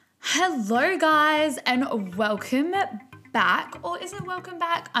Hello guys and welcome back, or is it welcome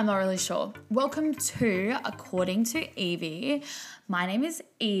back? I'm not really sure. Welcome to According to Evie. My name is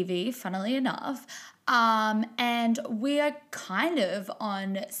Evie, funnily enough, and we are kind of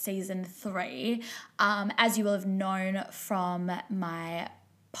on season 3, as you will have known from my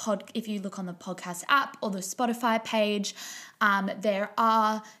if you look on the podcast app or the Spotify page, there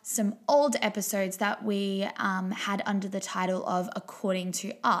are some old episodes that we had under the title of According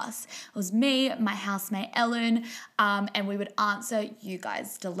to Us. It was me, my housemate Ellen, and we would answer you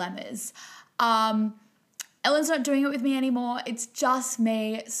guys' dilemmas. Ellen's not doing it with me anymore. It's just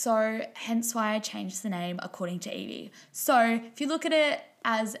me, so hence why I changed the name According to Evie. So if you look at it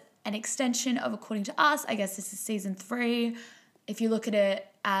as an extension of According to Us, I guess this is season 3. If you look at it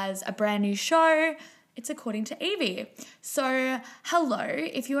as a brand new show, it's According to Evie. So hello,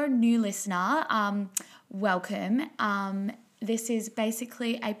 if you're a new listener, welcome. This is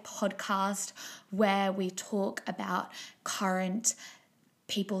basically a podcast where we talk about current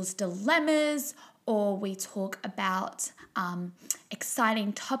people's dilemmas, or we talk about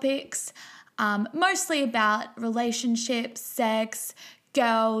exciting topics, mostly about relationships, sex,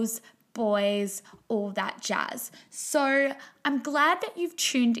 girls, boys, all that jazz. So I'm glad that you've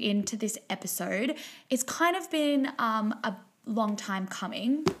tuned in to this episode. It's kind of been a long time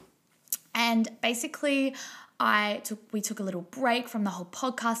coming, and basically we took a little break from the whole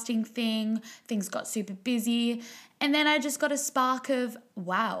podcasting thing. Things got super busy, and then I just got a spark of,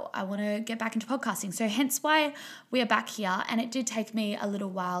 wow, I want to get back into podcasting. So hence why we are back here. And it did take me a little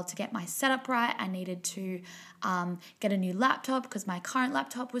while to get my setup right. I needed to get a new laptop because my current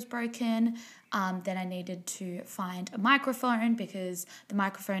laptop was broken. Then I needed to find a microphone because the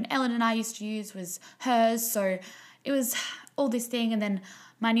microphone Ellen and I used to use was hers. So it was all this thing. And then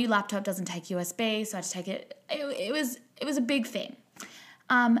my new laptop doesn't take USB, so I had to take it. It was a big thing.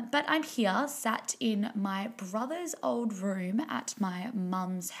 But I'm here, sat in my brother's old room at my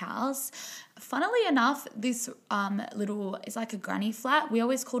mum's house. Funnily enough, this it's like a granny flat. We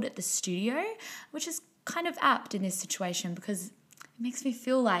always called it the studio, which is kind of apt in this situation because it makes me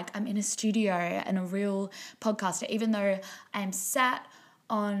feel like I'm in a studio and a real podcaster, even though I'm sat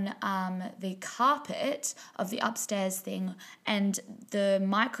on the carpet of the upstairs thing, and the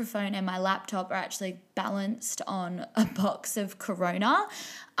microphone and my laptop are actually balanced on a box of Corona,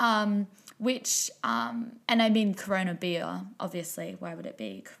 and I mean Corona beer, obviously. Why would it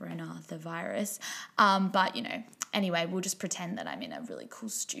be Corona, the virus? But, anyway, we'll just pretend that I'm in a really cool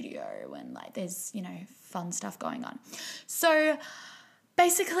studio and, there's, fun stuff going on. So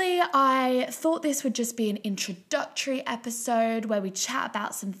basically, I thought this would just be an introductory episode where we chat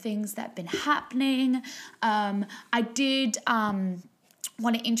about some things that have been happening. I did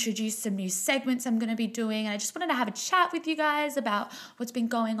want to introduce some new segments I'm going to be doing, and I just wanted to have a chat with you guys about what's been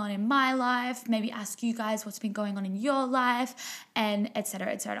going on in my life, maybe ask you guys what's been going on in your life, and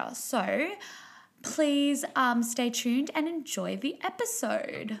etc., etc. So please stay tuned and enjoy the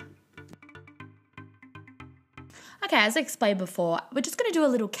episode. Okay, as I explained before, we're just going to do a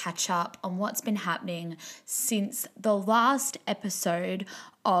little catch up on what's been happening since the last episode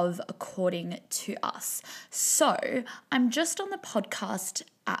of According to Us. So I'm just on the podcast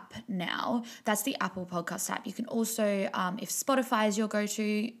app now. That's the Apple Podcast app. You can also, if Spotify is your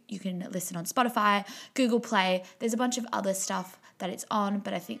go-to, you can listen on Spotify, Google Play. There's a bunch of other stuff that it's on,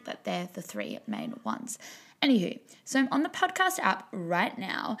 but I think that they're the 3 main ones. Anywho, so I'm on the podcast app right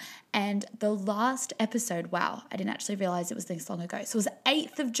now, and the last episode, wow, I didn't actually realize it was this long ago. So it was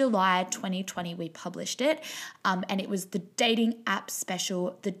 8th of July, 2020, we published it, and it was the dating app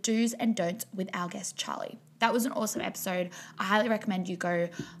special, The Do's and Don'ts with our guest Charlie. That was an awesome episode. I highly recommend you go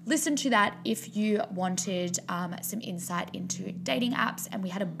listen to that if you wanted some insight into dating apps, and we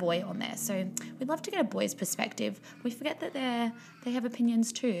had a boy on there. So we'd love to get a boy's perspective. We forget that they have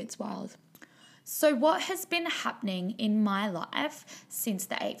opinions too. It's wild. So what has been happening in my life since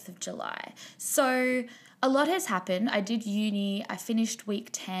the 8th of July? So a lot has happened. I did uni. I finished week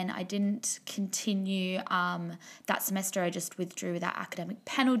 10. I didn't continue that semester. I just withdrew without academic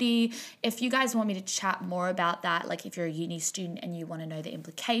penalty. If you guys want me to chat more about that, like if you're a uni student and you want to know the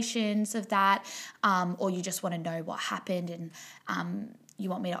implications of that, or you just want to know what happened and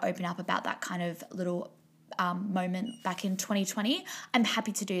you want me to open up about that kind of little moment back in 2020, I'm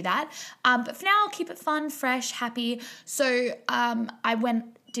happy to do that. But for now, I'll keep it fun, fresh, happy. So I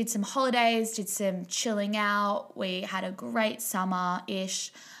did some holidays, did some chilling out. We had a great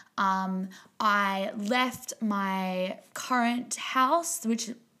summer-ish. I left my current house,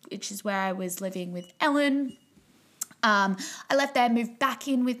 which is where I was living with Ellen. I left there, moved back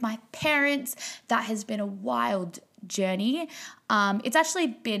in with my parents. That has been a wild journey. It's actually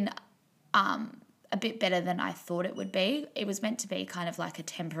been a bit better than I thought it would be. It was meant to be kind of like a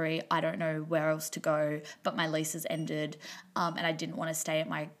temporary, I don't know where else to go, but my lease has ended and I didn't want to stay at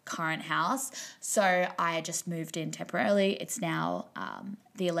my current house. So I just moved in temporarily. It's now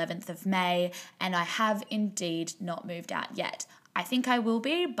the 11th of May and I have indeed not moved out yet. I think I will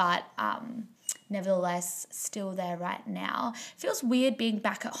be, but nevertheless, still there right now. Feels weird being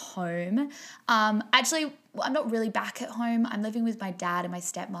back at home. Actually, I'm not really back at home. I'm living with my dad and my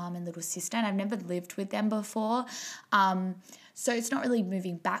stepmom and little sister, and I've never lived with them before. So it's not really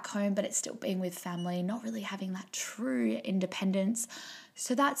moving back home, but it's still being with family, not really having that true independence.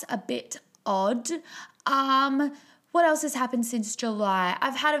 So that's a bit odd. What else has happened since July?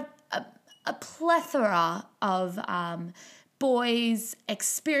 I've had a plethora of boys'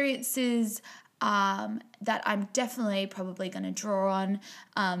 experiences that I'm definitely probably going to draw on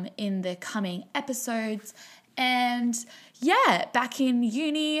in the coming episodes. And yeah, back in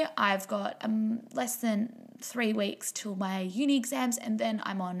uni, I've got less than 3 weeks till my uni exams, and then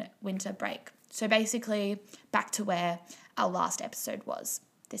I'm on winter break. So basically back to where our last episode was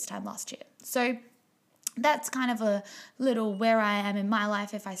this time last year. So that's kind of a little where I am in my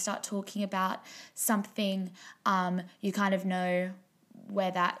life. If I start talking about something, you kind of know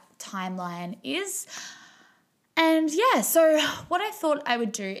where that timeline is. And yeah, so what I thought I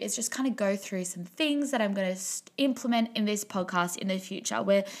would do is just kind of go through some things that I'm going to implement in this podcast in the future.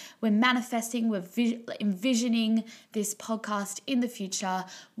 We're manifesting, we're envisioning this podcast in the future,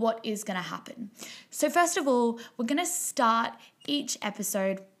 what is going to happen. So first of all, we're going to start each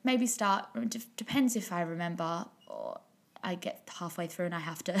episode, depends if I remember or I get halfway through and I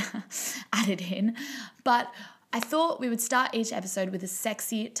have to add it in. But I thought we would start each episode with a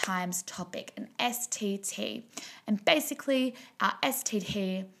sexy times topic, an STT. And basically our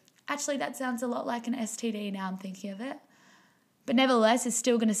STT, actually that sounds a lot like an STD now I'm thinking of it. But nevertheless, it's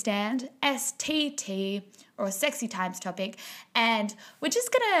still going to stand STT, or a sexy times topic. And we're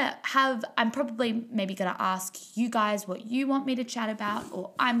just going to I'm probably maybe going to ask you guys what you want me to chat about,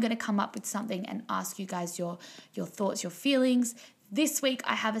 or I'm going to come up with something and ask you guys your thoughts, your feelings. This week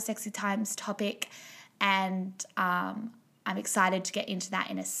I have a sexy times topic, and I'm excited to get into that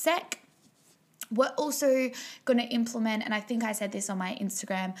in a sec. We're also going to implement, and I think I said this on my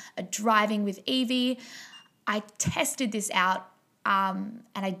Instagram, a driving with Evie. I tested this out and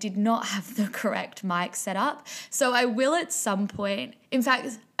I did not have the correct mic set up. So I will at some point. In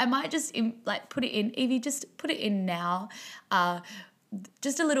fact, I might just put it in. Evie, just put it in now.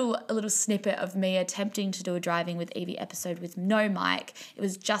 Just a little snippet of me attempting to do a driving with Evie episode with no mic. It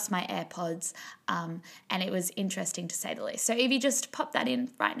was just my AirPods, and it was interesting to say the least. So Evie, just pop that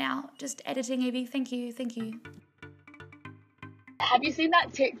in right now. Just editing, Evie. Thank you. Have you seen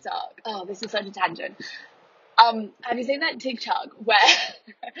that TikTok? Oh, this is such a tangent. Have you seen that TikTok where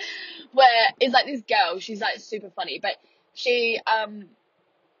it's like this girl, she's like super funny, but she's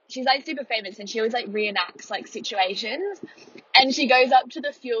like super famous and she always like reenacts like situations, and she goes up to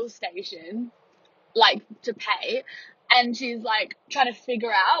the fuel station like to pay, and she's like trying to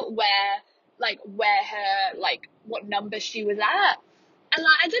figure out where her like what number she was at. And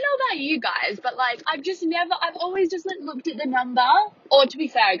like, I don't know about you guys, but like I've always just like looked at the number, or to be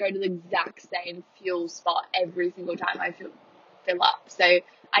fair, I go to the exact same fuel spot every single time I fill up. So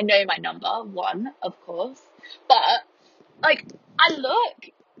I know my number, 1, of course, but like I look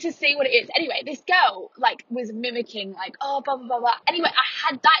to see what it is. Anyway, this girl like was mimicking like, oh, blah, blah, blah, blah. Anyway, I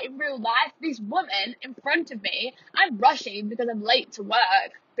had that in real life. This woman in front of me, I'm rushing because I'm late to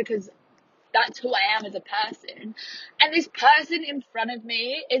work because that's who I am as a person. And this person in front of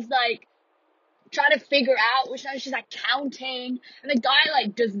me is like trying to figure out which she's like counting, and the guy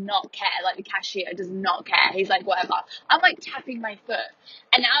like does not care, like the cashier does not care. He's like, whatever. I'm like tapping my foot,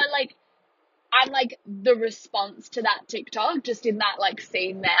 and now I'm like the response to that TikTok, just in that like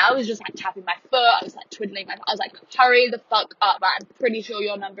scene there. I was just like tapping my foot, I was like twiddling my, I was like, hurry the fuck up, I'm pretty sure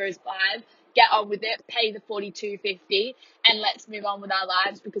your number is 5. Get on with it, pay the $42.50, and let's move on with our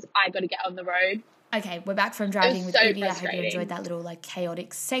lives because I got to get on the road. Okay, we're back from driving with Evie. I hope you enjoyed that little like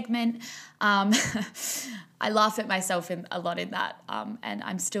chaotic segment. I laugh at myself a lot in that, and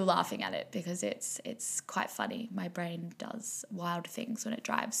I'm still laughing at it because it's quite funny. My brain does wild things when it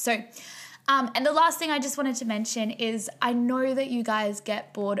drives. So, and the last thing I just wanted to mention is I know that you guys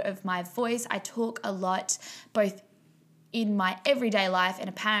get bored of my voice. I talk a lot, both in my everyday life and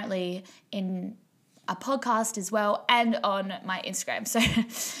apparently in a podcast as well and on my Instagram. So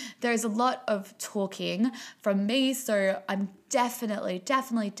there's a lot of talking from me. So I'm definitely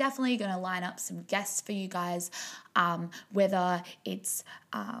going to line up some guests for you guys, whether it's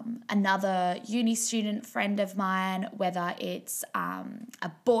another uni student friend of mine, whether it's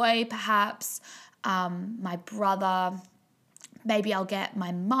a boy perhaps, my brother, maybe I'll get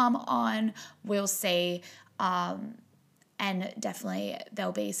my mum on, we'll see. And definitely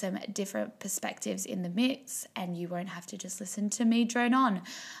there'll be some different perspectives in the mix and you won't have to just listen to me drone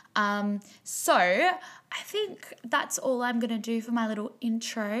on. So I think that's all I'm going to do for my little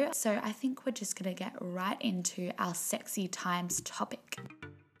intro. So I think we're just going to get right into our sexy times topic.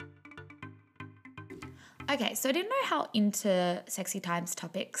 Okay, so I didn't know how into sexy times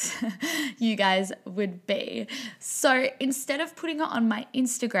topics you guys would be. So instead of putting it on my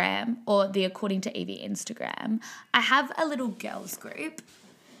Instagram or the According to Evie Instagram, I have a little girls group.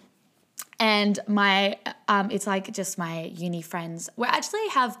 And my, it's like just my uni friends. We actually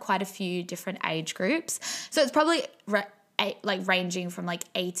have quite a few different age groups. So it's probably like ranging from like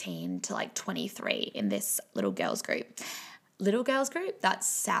 18 to like 23 in this little girls group. Little girls group? That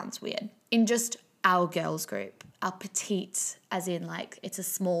sounds weird. In just our girls group, our petite, as in like it's a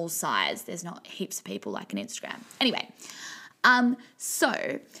small size. There's not heaps of people like an Instagram. Anyway,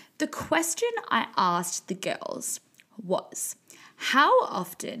 so the question I asked the girls was, how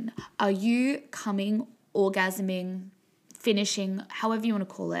often are you coming, orgasming, finishing, however you want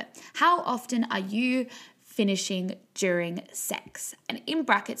to call it? How often are you finishing during sex? And in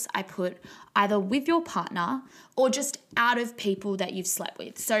brackets, I put either with your partner or just out of people that you've slept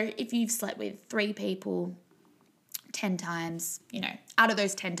with. So if you've slept with 3 people 10 times, you know, out of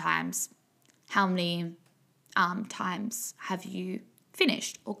those 10 times, how many times have you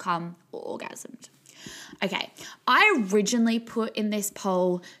finished or come or orgasmed? Okay, I originally put in this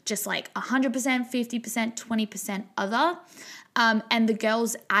poll just like 100%, 50%, 20% other. And the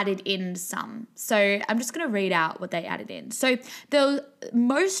girls added in some. So I'm just going to read out what they added in. So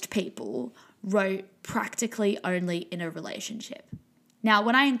most people wrote practically only in a relationship. Now,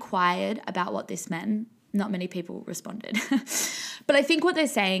 when I inquired about what this meant, not many people responded. But I think what they're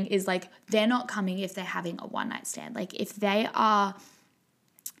saying is like they're not coming if they're having a one-night stand. Like if they are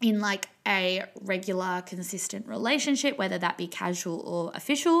in like a regular, consistent relationship, whether that be casual or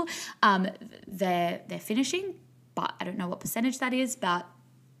official, they're finishing. But I don't know what percentage that is. But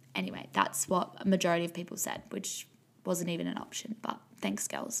anyway, that's what a majority of people said, which wasn't even an option. But thanks,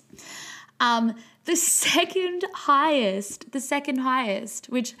 girls. The second highest,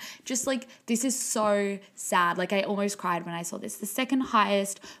 which just like, this is so sad. Like I almost cried when I saw this. The second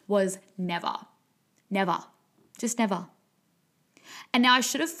highest was never, just never. And now I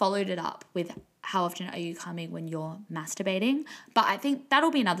should have followed it up with how often are you coming when you're masturbating? But I think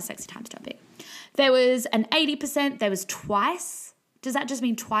that'll be another sexy times topic. There was an 80%. There was twice. Does that just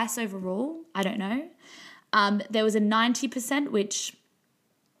mean twice overall? I don't know. There was a 90%, which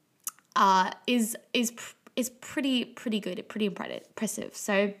is pretty good, pretty impressive.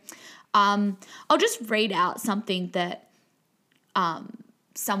 So I'll just read out something that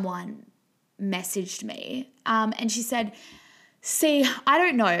someone messaged me, and she said, "See, I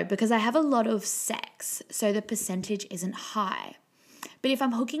don't know because I have a lot of sex, so the percentage isn't high. But if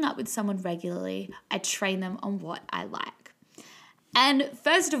I'm hooking up with someone regularly, I train them on what I like." And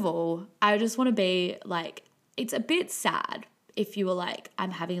first of all, I just want to be like, it's a bit sad if you were like,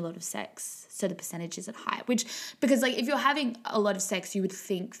 I'm having a lot of sex, so the percentage isn't high. Because like if you're having a lot of sex, you would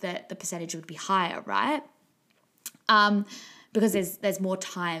think that the percentage would be higher, right? Because there's more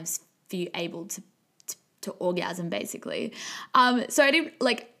times for you able to orgasm, basically. So I didn't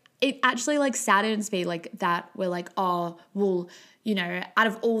like, it actually like saddens me like that we're like, oh, well, you know, out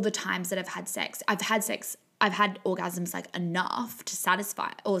of all the times that I've had orgasms like enough to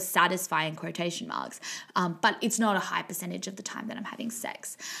satisfy in quotation marks. But it's not a high percentage of the time that I'm having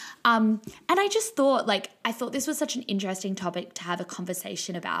sex. And I just thought I thought this was such an interesting topic to have a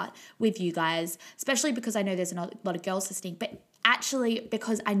conversation about with you guys, especially because I know there's a lot of girls listening, but actually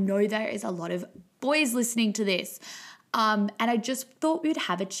because I know there is a lot of boys listening to this. And I just thought we would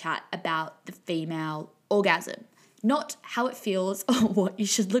have a chat about the female orgasm. Not how it feels or what you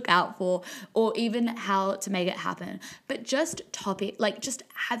should look out for or even how to make it happen, but just just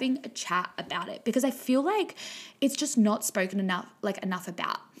having a chat about it, because I feel like it's just not spoken enough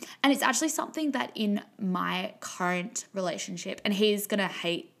about. And it's actually something that in my current relationship, and he's going to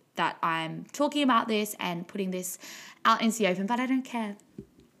hate that I'm talking about this and putting this out into the open, but I don't care.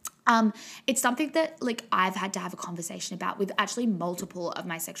 It's something that I've had to have a conversation about with actually multiple of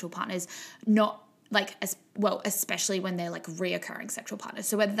my sexual partners, not like, as well, especially when they're like reoccurring sexual partners.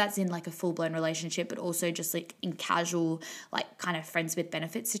 So whether that's in like a full-blown relationship, but also just like in casual, like kind of friends with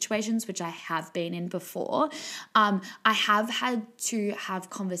benefits situations, which I have been in before. I have had to have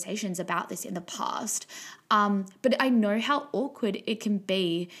conversations about this in the past, but I know how awkward it can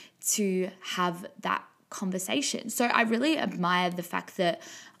be to have that conversation. So I really admire the fact that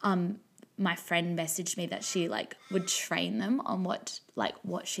my friend messaged me that she like would train them on what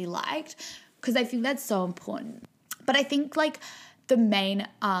she liked, because I think that's so important. But I think like the main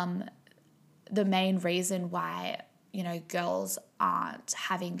reason why, you know, girls aren't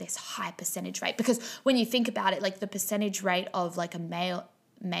having this high percentage rate, because when you think about it, like the percentage rate of like a male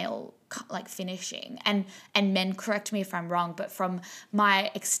like finishing, and men, correct me if I'm wrong, but from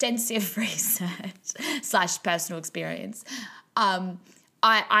my extensive research / personal experience,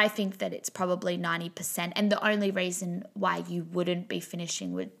 I think that it's probably 90%. And the only reason why you wouldn't be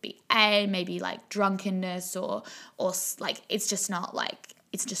finishing would be maybe like drunkenness or like it's just not working,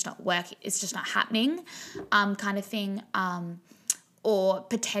 it's just not happening, kind of thing. Or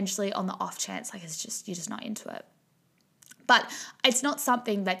potentially on the off chance, like you're just not into it. But it's not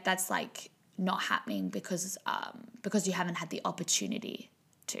something that's like not happening because you haven't had the opportunity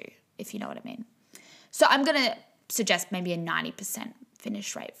to, if you know what I mean. So I'm going to suggest maybe a 90%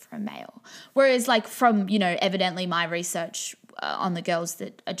 finish rate for a male. Whereas like from, you know, evidently my research on the girls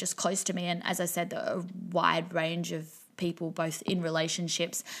that are just close to me, and as I said, a wide range of people, both in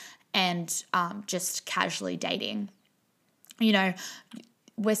relationships and just casually dating, you know,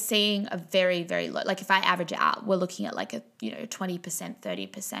 we're seeing a very, very low, like if I average it out, we're looking at like a, you know, 20%,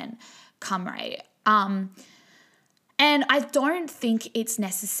 30% come rate. And I don't think it's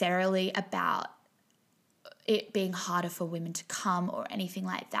necessarily about it being harder for women to come or anything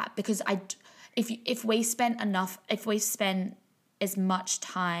like that, because if we spend as much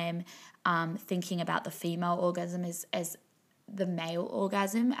time thinking about the female orgasm as the male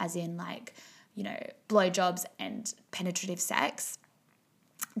orgasm, as in like, you know, blowjobs and penetrative sex,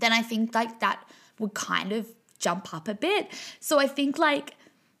 then I think like that would kind of jump up a bit. So I think like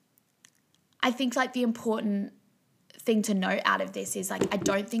the important thing to note out of this is like, I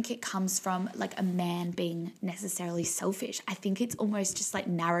don't think it comes from like a man being necessarily selfish. I think it's almost just like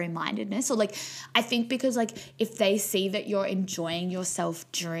narrow-mindedness, or like, I think because like if they see that you're enjoying yourself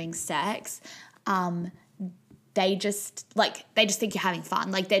during sex, they just think you're having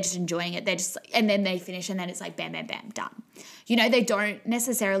fun. Like they're just enjoying it. They're just, and then they finish and then it's like bam, bam, bam, done. You know, they don't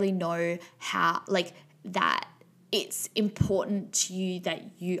necessarily know how, like, that it's important to you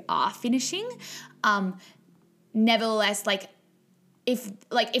that you are finishing. Nevertheless, like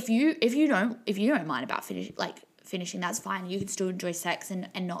if you don't mind about finishing, that's fine. You can still enjoy sex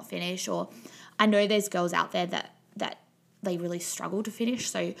and not finish. Or I know there's girls out there that they really struggle to finish.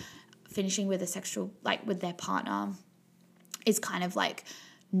 So finishing with a sexual, like with their partner, is kind of like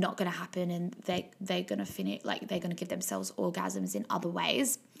not going to happen, and they're going to finish, like they're going to give themselves orgasms in other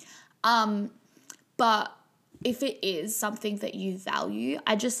ways. But if it is something that you value,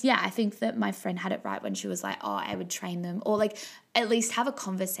 I think that my friend had it right when she was like, oh, I would train them, or like at least have a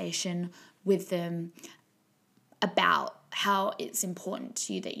conversation with them about how it's important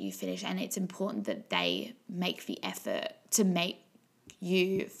to you that you finish, and it's important that they make the effort to make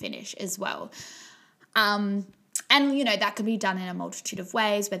you finish as well. And, you know, that can be done in a multitude of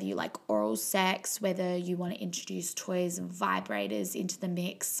ways, whether you like oral sex, whether you want to introduce toys and vibrators into the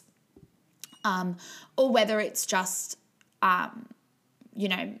mix, or whether it's just, you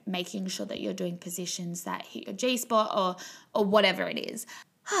know, making sure that you're doing positions that hit your G-spot, or whatever it is.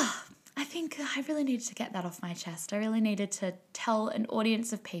 I think I really needed to get that off my chest. I really needed to tell an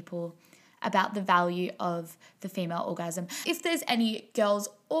audience of people about the value of the female orgasm. If there's any girls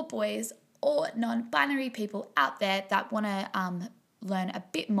or boys or non-binary people out there that want to learn a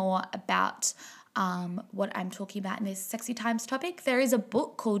bit more about what I'm talking about in this Sexy Times topic, there is a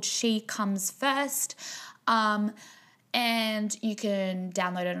book called She Comes First, and you can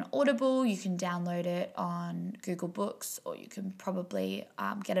download it on Audible, you can download it on Google Books, or you can probably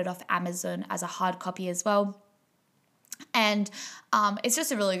get it off Amazon as a hard copy as well. And it's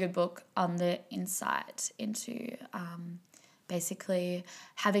just a really good book on the insight into basically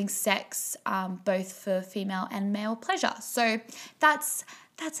having sex both for female and male pleasure. So that's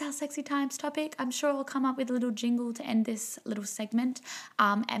our Sexy Times topic. I'm sure I'll come up with a little jingle to end this little segment,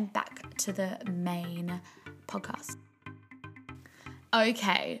 and back to the main podcast.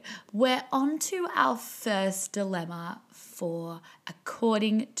 Okay, we're on to our first dilemma for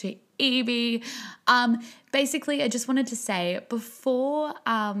According to Evie. Basically, I just wanted to say before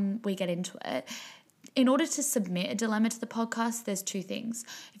we get into it, in order to submit a dilemma to the podcast, there's two things.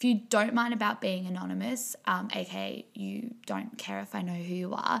 If you don't mind about being anonymous, aka you don't care if I know who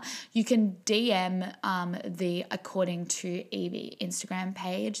you are, you can DM the According to Evie Instagram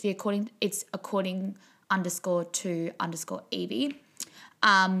page. It's according_to_Evie.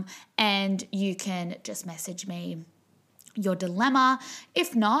 And you can just message me your dilemma.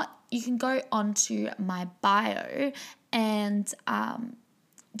 If not, you can go onto my bio and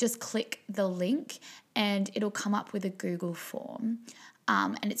just click the link and it'll come up with a Google form.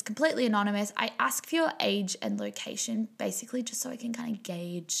 And it's completely anonymous. I ask for your age and location, basically just so I can kind of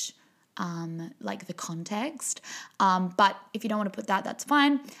gauge like the context. But if you don't want to put that, that's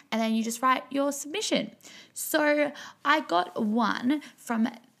fine. And then you just write your submission. So I got one from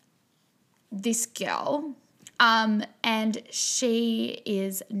this girl, and she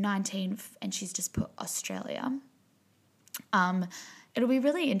is 19 and she's just put Australia. It'll be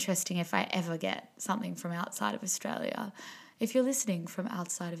really interesting if I ever get something from outside of Australia. If you're listening from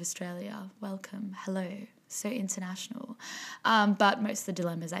outside of Australia, welcome, hello, so international. But most of the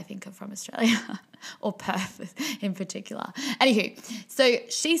dilemmas I think are from Australia or Perth in particular. Anywho, so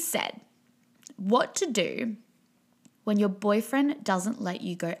she said, what to do when your boyfriend doesn't let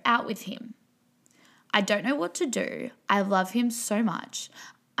you go out with him. I don't know what to do. I love him so much.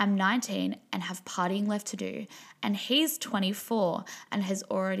 I'm 19 and have partying left to do, and he's 24 and has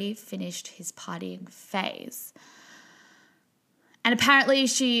already finished his partying phase. And apparently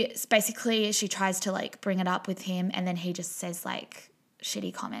she tries to like bring it up with him, and then he just says like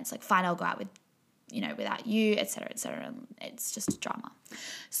shitty comments like, fine, I'll go out with, without you, etc., etc. And it's just drama.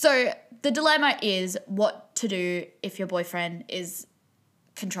 So the dilemma is what to do if your boyfriend is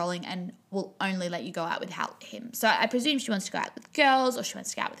controlling and will only let you go out without him. So I presume she wants to go out with girls or she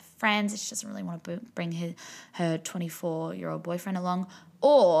wants to go out with friends. She doesn't really want to bring her 24-year-old boyfriend along.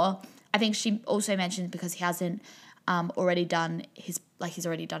 Or I think she also mentioned because he hasn't already done he's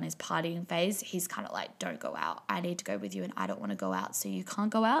already done his partying phase. He's kind of like, don't go out. I need to go with you and I don't want to go out, so you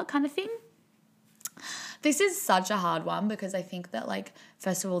can't go out kind of thing. This is such a hard one because I think that like,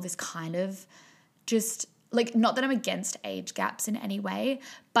 first of all, this kind of just like, not that I'm against age gaps in any way,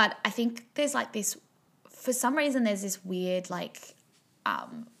 but I think there's like this, for some reason, there's this weird like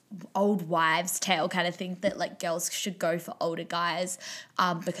old wives' tale kind of thing that like girls should go for older guys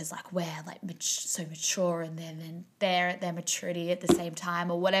because like we're like so mature and then they're at their maturity at the same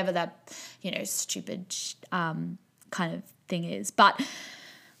time or whatever that, stupid kind of thing is. But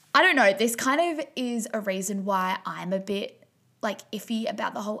I don't know, this kind of is a reason why I'm a bit like iffy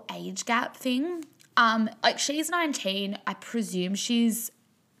about the whole age gap thing. Like she's 19, I presume she's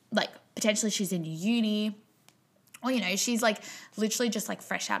like, potentially she's in uni or, she's like literally just like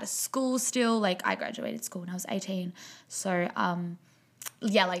fresh out of school still. Like I graduated school when I was 18. So,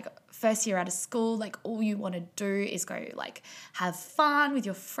 yeah, like first year out of school, like all you want to do is go like have fun with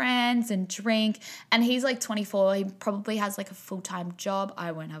your friends and drink. And he's like 24. He probably has like a full-time job.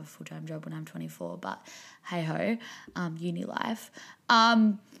 I won't have a full-time job when I'm 24, but hey ho, uni life.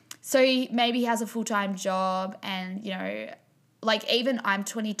 So maybe he has a full-time job and, like even I'm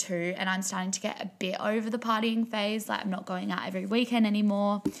 22 and I'm starting to get a bit over the partying phase. Like I'm not going out every weekend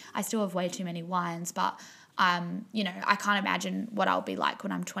anymore. I still have way too many wines, but, I can't imagine what I'll be like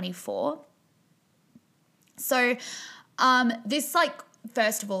when I'm 24. So this like,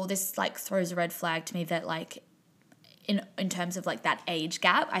 first of all, this like throws a red flag to me that like in terms of like that age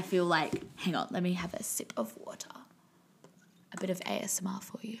gap, I feel like, hang on, let me have a sip of water. A bit of ASMR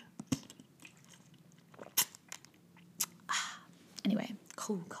for you. Anyway,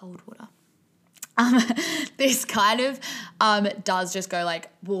 cold water. This kind of does just go like,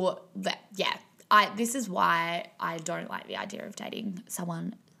 well, yeah. This is why I don't like the idea of dating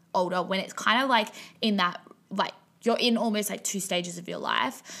someone older when it's kind of like in that, like you're in almost like two stages of your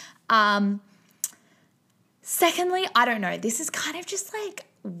life. Secondly, I don't know. This is kind of just like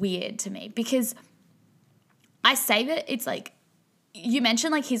weird to me because I say that it's like, you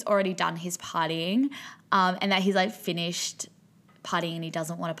mentioned like he's already done his partying and that he's like finished partying and he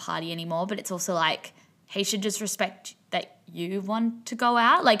doesn't want to party anymore, but it's also like he should just respect that you want to go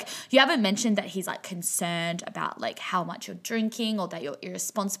out. Like you haven't mentioned that he's like concerned about like how much you're drinking or that you're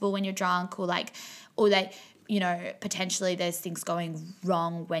irresponsible when you're drunk or that potentially there's things going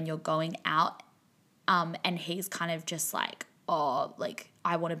wrong when you're going out and he's kind of just like, oh, like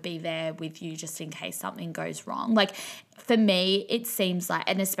I want to be there with you just in case something goes wrong. Like for me, it seems like,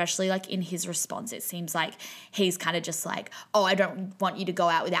 and especially like in his response, it seems like he's kind of just like, oh, I don't want you to go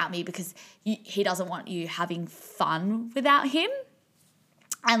out without me because he doesn't want you having fun without him.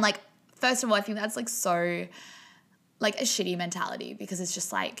 And like, first of all, I think that's like so like a shitty mentality because it's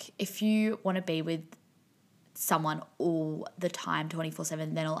just like, if you want to be with someone all the time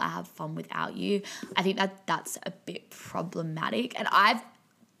 24/7, then I'll have fun without you. I think that's a bit problematic. And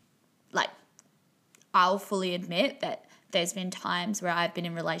I'll fully admit that there's been times where I've been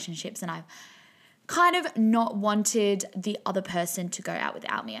in relationships and I've kind of not wanted the other person to go out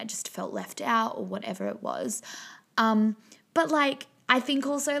without me. I just felt left out or whatever it was. But like, I think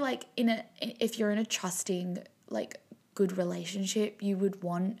also like if you're in a trusting, like good relationship, you would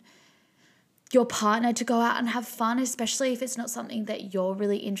want your partner to go out and have fun, especially if it's not something that you're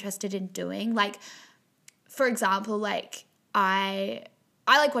really interested in doing. Like, for example, like I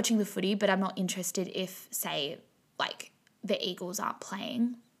like watching the footy, but I'm not interested if, say, like the Eagles aren't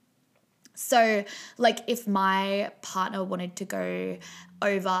playing. So, like, if my partner wanted to go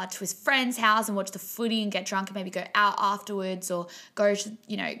over to his friend's house and watch the footy and get drunk and maybe go out afterwards, or go to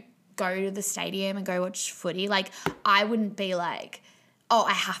the stadium and go watch footy, like, I wouldn't be like, oh,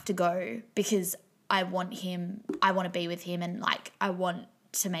 I have to go because I want to be with him, and like I want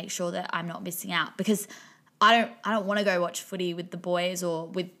to make sure that I'm not missing out, because I don't want to go watch footy with the boys or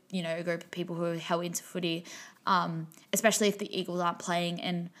with, a group of people who are hell into footy, especially if the Eagles aren't playing,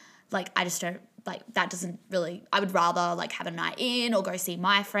 and like I just don't, like, that doesn't really, I would rather like have a night in or go see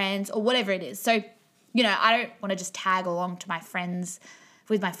my friends or whatever it is. So, I don't want to just tag along to my friends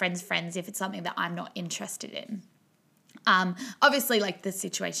with my friends' friends if it's something that I'm not interested in. Obviously, like, the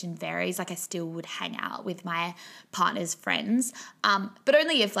situation varies. Like, I still would hang out with my partner's friends, but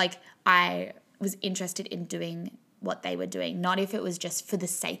only if like I was interested in doing what they were doing, not if it was just for the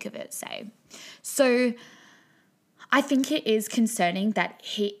sake of it, say. So I think it is concerning that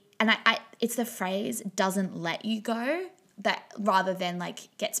it's the phrase doesn't let you go, that rather than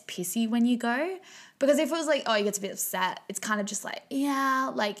like gets pissy when you go. Because if it was like, oh, he gets a bit upset, it's kind of just like,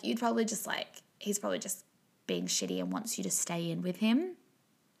 yeah, like you'd probably just like, he's probably just being shitty and wants you to stay in with him.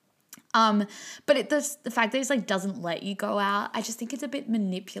 But the fact that it's like doesn't let you go out, I just think it's a bit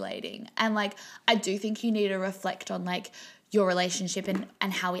manipulating. And like, I do think you need to reflect on like your relationship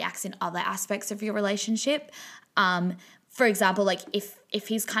and how he acts in other aspects of your relationship. For example, like if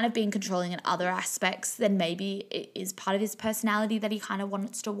he's kind of being controlling in other aspects, then maybe it is part of his personality that he kind of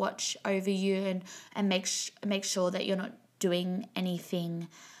wants to watch over you and make sure that you're not doing anything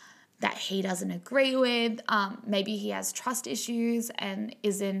that he doesn't agree with. Maybe he has trust issues and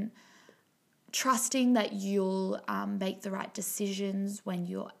isn't trusting that you'll make the right decisions when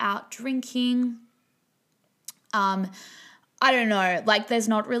you're out drinking. I don't know, like there's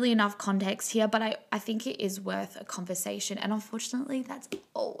not really enough context here, but I think it is worth a conversation. And unfortunately, that's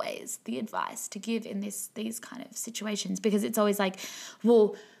always the advice to give in these kind of situations, because it's always like,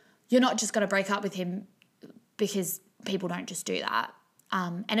 well, you're not just going to break up with him, because people don't just do that.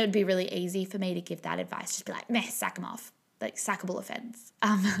 And it would be really easy for me to give that advice, just be like, meh, sack him off. Like, sackable offense,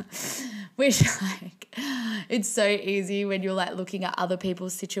 which like, it's so easy when you're like looking at other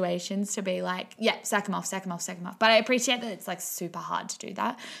people's situations to be like, yeah, sack him off. But I appreciate that it's like super hard to do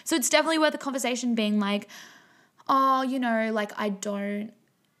that. So it's definitely worth a conversation being like, oh, like I don't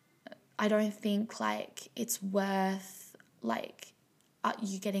think like it's worth like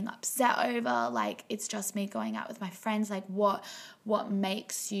you getting upset over, like it's just me going out with my friends, like what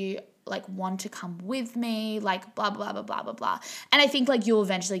makes you like want to come with me, like blah blah blah blah blah blah. And I think like you'll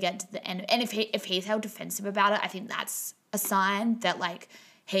eventually get to the end, and if he's held defensive about it, I think that's a sign that like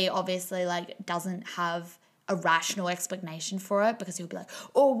he obviously like doesn't have a rational explanation for it, because he'll be like,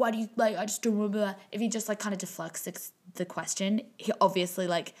 oh, why do you like, I just don't remember. If he just like kind of deflects the question, he obviously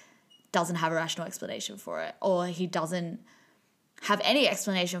like doesn't have a rational explanation for it, or he doesn't have any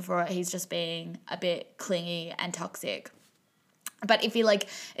explanation for it. He's just being a bit clingy and toxic. But if he like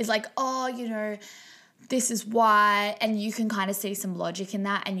is like, oh, this is why, and you can kind of see some logic in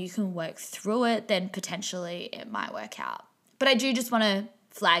that and you can work through it, then potentially it might work out. But I do just want to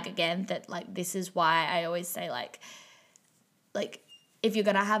flag again that like this is why I always say like if you're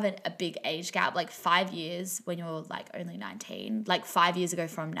going to have a big age gap, like 5 years when you're like only 19, like 5 years ago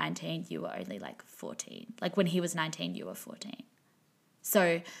from 19, you were only like 14. Like when he was 19, you were 14.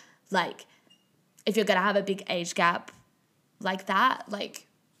 So like if you're going to have a big age gap like that, like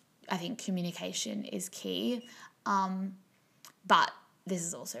I think communication is key. But this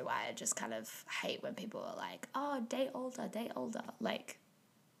is also why I just kind of hate when people are like, oh, date older. Like,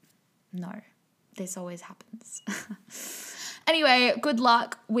 no, this always happens. Anyway, good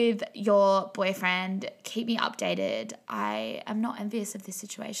luck with your boyfriend. Keep me updated. I am not envious of this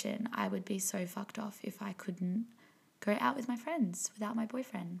situation. I would be so fucked off if I couldn't go out with my friends without my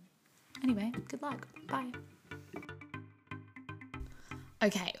boyfriend. Anyway, good luck. Bye.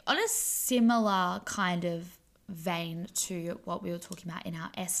 Okay, on a similar kind of vein to what we were talking about in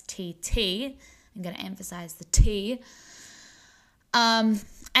our STT I'm going to emphasize the T. And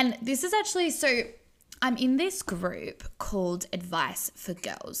this is actually, so I'm in this group called Advice for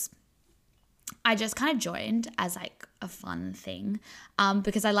Girls. I just kind of joined as like a fun thing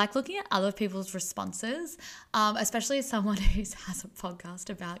because I like looking at other people's responses, especially as someone who has a podcast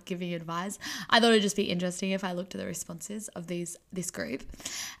about giving advice. I thought it'd just be interesting if I looked at the responses of this group.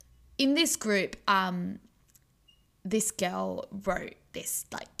 In this group, this girl wrote this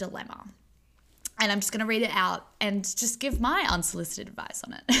like dilemma. And I'm just going to read it out and just give my unsolicited advice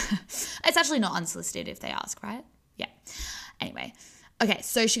on it. It's actually not unsolicited if they ask, right? Yeah. Anyway. Okay,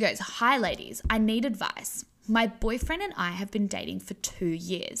 so she goes, "Hi ladies, I need advice. My boyfriend and I have been dating for 2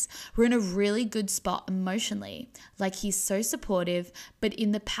 years. We're in a really good spot emotionally. Like he's so supportive, but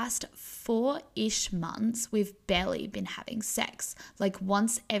in the past 4-ish months, we've barely been having sex, like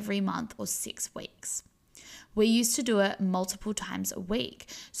once every month or 6 weeks. We used to do it multiple times a week,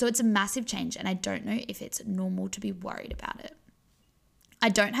 so it's a massive change and I don't know if it's normal to be worried about it. I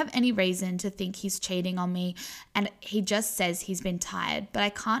don't have any reason to think he's cheating on me and he just says he's been tired, but I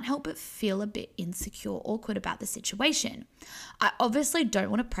can't help but feel a bit insecure, awkward about the situation. I obviously don't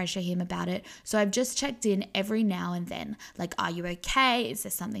want to pressure him about it, so I've just checked in every now and then, like, are you okay? Is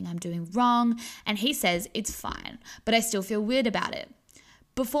there something I'm doing wrong? And he says it's fine, but I still feel weird about it.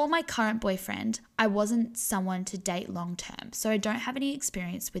 Before my current boyfriend, I wasn't someone to date long term, so I don't have any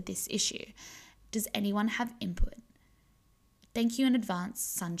experience with this issue. Does anyone have input? Thank you in advance,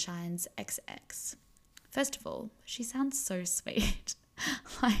 Sunshines XX." First of all, she sounds so sweet.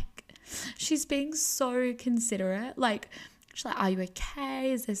 Like, she's being so considerate. Like, she's like, are you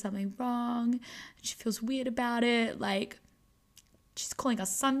okay? Is there something wrong? She feels weird about it. Like, she's calling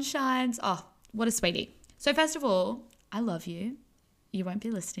us sunshines. Oh, what a sweetie. So first of all, I love you. You won't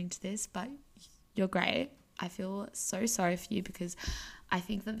be listening to this, but you're great. I feel so sorry for you because I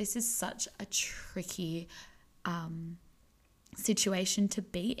think that this is such a tricky situation to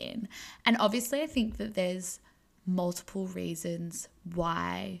be in. And obviously I think that there's multiple reasons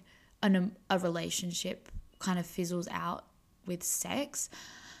why a relationship kind of fizzles out with sex.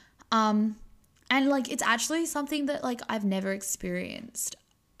 And like, it's actually something that like I've never experienced.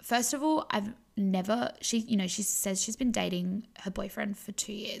 First of all, she says she's been dating her boyfriend for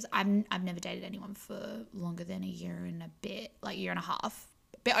 2 years. I've never dated anyone for longer than a year and a bit, like year and a half.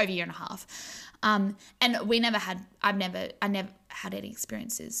 Bit over a year and a half. And I never had any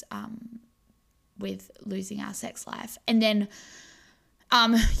experiences with losing our sex life. And then,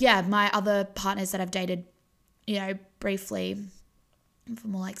 my other partners that I've dated, briefly for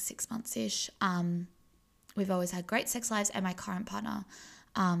more like 6 months-ish, we've always had great sex lives. And my current partner,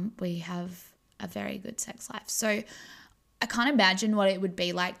 we have a very good sex life. So I can't imagine what it would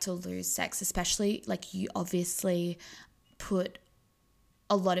be like to lose sex, especially like you obviously put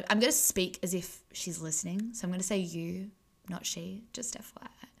a lot of, I'm going to speak as if she's listening. So I'm going to say you, not she, just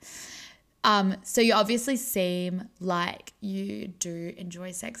FYI. So you obviously seem like you do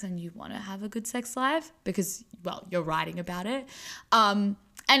enjoy sex and you want to have a good sex life because, well, you're writing about it. And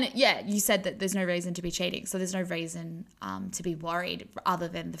yeah, you said that there's no reason to be cheating. So there's no reason to be worried other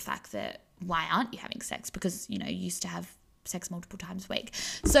than the fact that why aren't you having sex? Because, you used to have sex multiple times a week.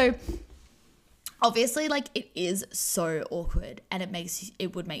 So obviously, like, it is so awkward and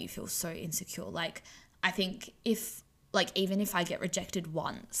it would make you feel so insecure. Like, I think even if I get rejected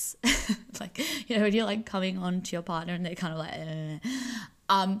once, like, when you're like coming on to your partner and they're kind of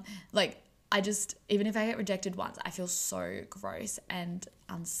like, even if I get rejected once, I feel so gross and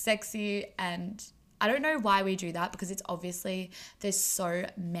unsexy. And I don't know why we do that because it's obviously there's so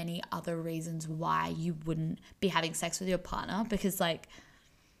many other reasons why you wouldn't be having sex with your partner because like,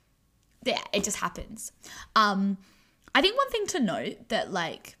 yeah, it just happens. I think one thing to note that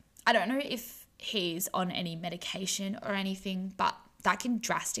like, I don't know if he's on any medication or anything, but that can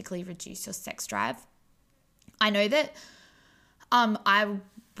drastically reduce your sex drive. I know that I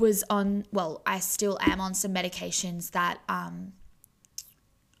still am on some medications that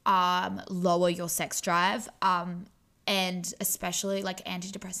lower your sex drive, and especially like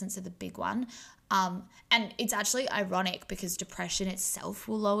antidepressants are the big one. And it's actually ironic because depression itself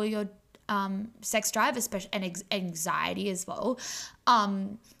will lower your sex drive, especially, and anxiety as well.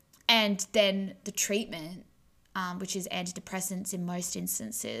 And then the treatment, which is antidepressants in most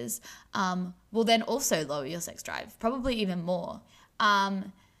instances, will then also lower your sex drive, probably even more.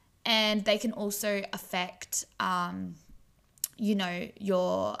 And they can also affect,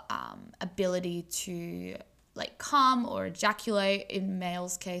 your ability to like come or ejaculate in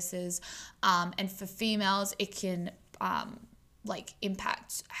males' cases. And for females, it can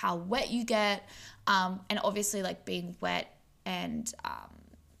impact how wet you get. And obviously like being wet and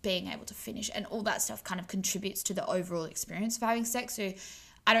being able to finish and all that stuff kind of contributes to the overall experience of having sex. So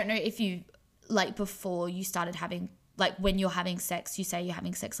I don't know if you, like, before you started having, like, when you're having sex, you say you're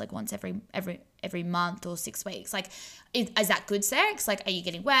having sex like once every month or 6 weeks. Like, is that good sex? Like, are you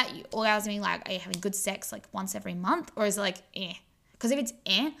getting wet? Are you orgasming? Like, are you having good sex like once every month? Or is it like, eh? Because if it's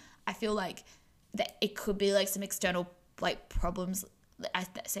I feel like that it could be like some external like problems. I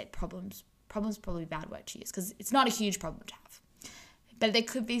said problems. Problems probably a bad word to use because it's not a huge problem to have. But there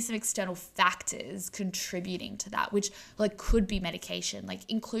could be some external factors contributing to that, which like could be medication, like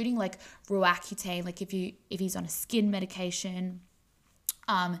including like Roaccutane, like if he's on a skin medication,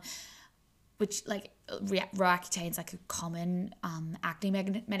 which like Roaccutane is like a common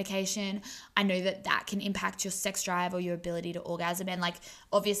acne medication. I know that can impact your sex drive or your ability to orgasm, and like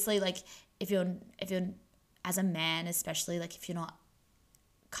obviously like if you're as a man, especially like if you're not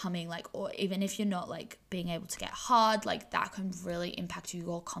coming, like, or even if you're not like being able to get hard, like that can really impact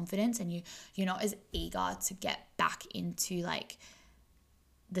your confidence, and you're not as eager to get back into like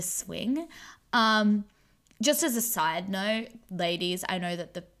the swing. Just as a side note, ladies, I know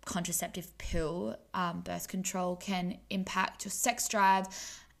that the contraceptive pill, birth control, can impact your sex drive,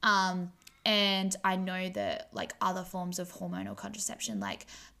 and I know that like other forms of hormonal contraception, like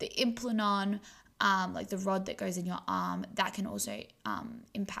the Implanon, like the rod that goes in your arm, that can also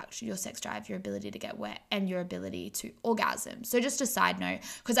impact your sex drive, your ability to get wet, and your ability to orgasm. So just a side note,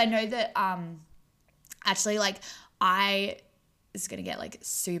 because I know that actually like this is going to get like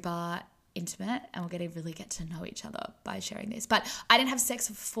super intimate and we're going to really get to know each other by sharing this. But I didn't have sex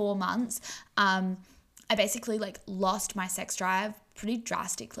for 4 months. I basically like lost my sex drive pretty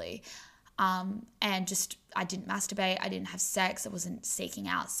drastically. And just, I didn't masturbate. I didn't have sex. I wasn't seeking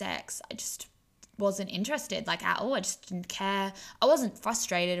out sex. I just wasn't interested like at all. I just didn't care. I wasn't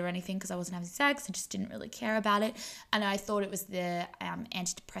frustrated or anything because I wasn't having sex. I just didn't really care about it. And I thought it was the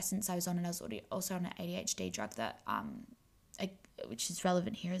antidepressants I was on, and I was also on an ADHD drug that which is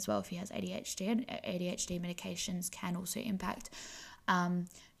relevant here as well if he has ADHD, and ADHD medications can also impact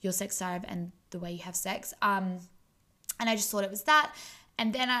your sex drive and the way you have sex. And I just thought it was that.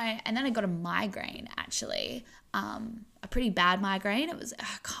 And then I got a migraine, actually, a pretty bad migraine. It was,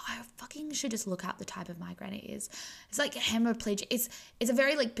 I fucking should just look up the type of migraine it is. It's like hemiplegia. It's a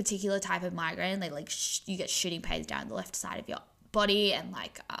very like particular type of migraine. They like you get shooting pains down the left side of your body, and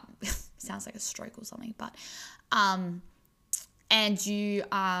like sounds like a stroke or something. But and you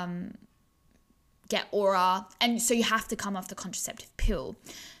get aura, and so you have to come off the contraceptive pill.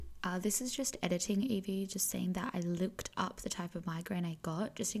 This is just editing, Evie, just saying that I looked up the type of migraine I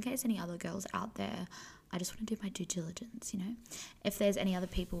got, just in case any other girls out there. I just want to do my due diligence, you know. If there's any other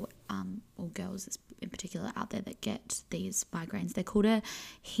people or girls in particular out there that get these migraines, they're called a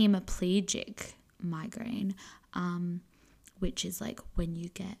hemiplegic migraine, which is like when you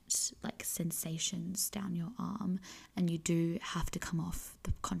get like sensations down your arm, and you do have to come off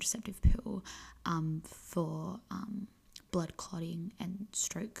the contraceptive pill for blood clotting and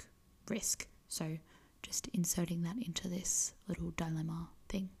stroke risk. So just inserting that into this little dilemma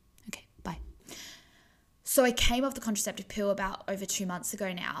thing. Okay, bye. So I came off the contraceptive pill about over 2 months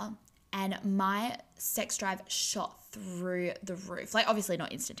ago now, and my sex drive shot through the roof. Like obviously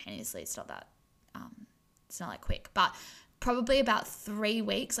not instantaneously, it's not that quick, but probably about 3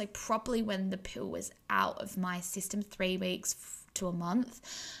 weeks, like properly when the pill was out of my system, 3 weeks to a month,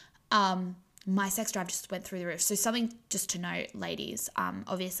 my sex drive just went through the roof. So something just to note, ladies,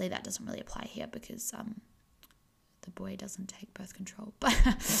 obviously that doesn't really apply here because the boy doesn't take birth control.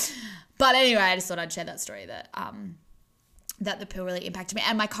 But anyway, I just thought I'd share that story that that the pill really impacted me,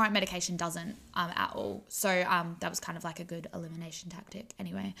 and my current medication doesn't at all. So that was kind of like a good elimination tactic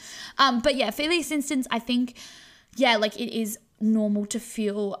anyway. But yeah, for this instance, I think, yeah, like it is normal to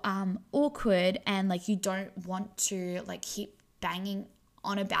feel awkward, and like you don't want to like keep banging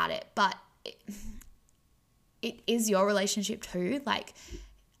on about it, but it is your relationship too, like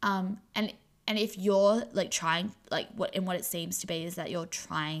and if you're like trying, like what it seems to be is that you're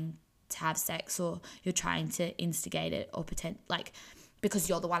trying to have sex, or you're trying to instigate it, or pretend like because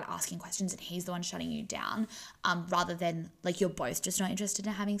you're the one asking questions and he's the one shutting you down, rather than like you're both just not interested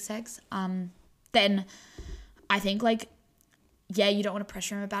in having sex, then I think like, yeah, you don't want to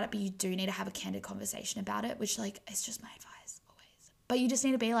pressure him about it, but you do need to have a candid conversation about it, which like is just my advice. But you just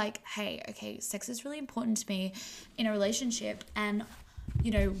need to be like, hey, okay, sex is really important to me in a relationship, and,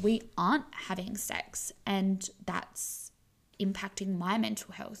 you know, we aren't having sex, and that's impacting my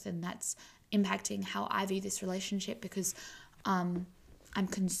mental health, and that's impacting how I view this relationship, because I'm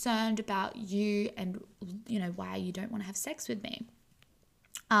concerned about you and, you know, why you don't want to have sex with me.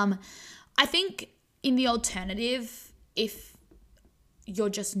 I think in the alternative, if you're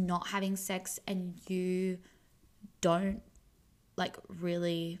just not having sex and you don't like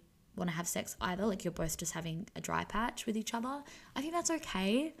really want to have sex either, like you're both just having a dry patch with each other, I think that's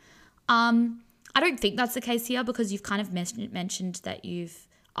okay. I don't think that's the case here because you've kind of mentioned that you've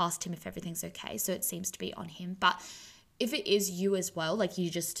asked him if everything's okay, so it seems to be on him. But if it is you as well, like you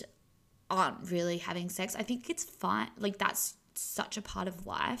just aren't really having sex, I think it's fine. Like that's such a part of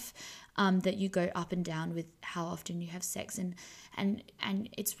life, that you go up and down with how often you have sex, and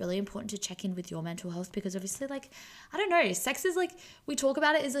it's really important to check in with your mental health because obviously, like, I don't know, sex is like, we talk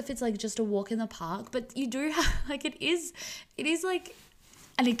about it as if it's like just a walk in the park, but you do have like it is like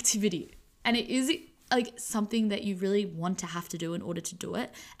an activity, and it is like something that you really want to have to do in order to do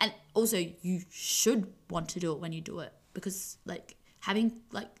it, and also you should want to do it when you do it because like having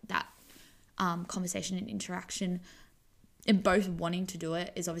like that conversation and interaction and both wanting to do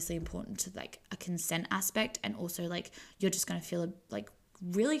it is obviously important to like a consent aspect, and also like you're just going to feel like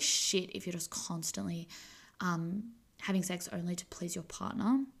really shit if you're just constantly having sex only to please your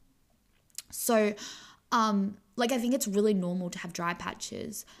partner. So like I think it's really normal to have dry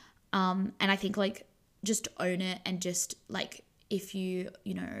patches, and I think like just own it, and just like if you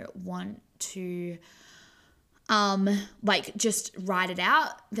know want to like just ride it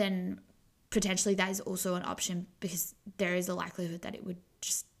out, then potentially that is also an option because there is a likelihood that it would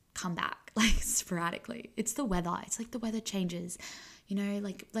just come back like sporadically. It's the weather. It's like the weather changes, you know,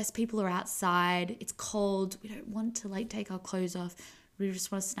 like less people are outside. It's cold. We don't want to like take our clothes off. We just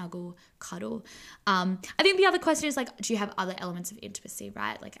want to snuggle, cuddle. I think the other question is like, do you have other elements of intimacy,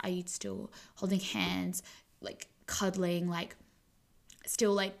 right? Like, are you still holding hands, like cuddling, like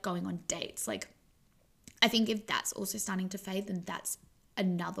still like going on dates? Like, I think if that's also starting to fade, then that's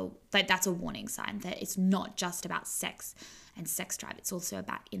another, like that's a warning sign that it's not just about sex and sex drive. It's also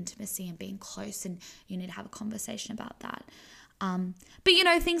about intimacy and being close, and you need to have a conversation about that. But you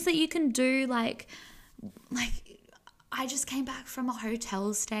know, things that you can do, like I just came back from a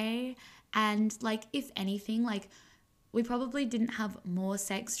hotel stay, and like if anything, like we probably didn't have more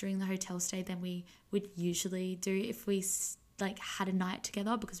sex during the hotel stay than we would usually do if we like had a night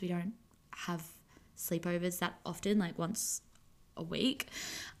together, because we don't have sleepovers that often, like once a week.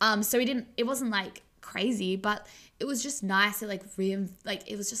 So it wasn't like crazy, but it was just nice. It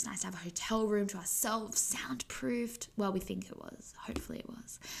was just nice to have a hotel room to ourselves, soundproofed. Well, we think it was. Hopefully it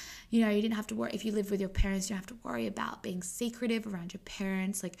was. You know, you didn't have to worry. If you live with your parents, you don't have to worry about being secretive around your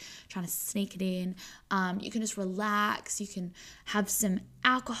parents, like trying to sneak it in. You can just relax. You can have some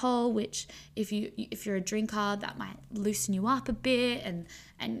alcohol, which if you're a drinker, that might loosen you up a bit,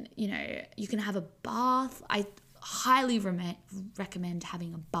 and you know, you can have a bath. I highly recommend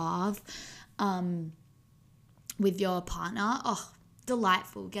having a bath with your partner. Oh,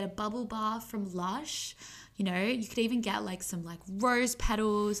 delightful. Get a bubble bath from Lush. You know, you could even get like some like rose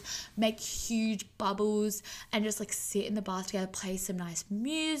petals, make huge bubbles, and just like sit in the bath together, play some nice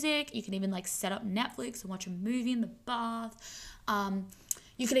music. You can even like set up Netflix and watch a movie in the bath.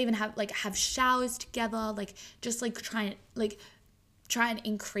 You could even have showers together, like just like try and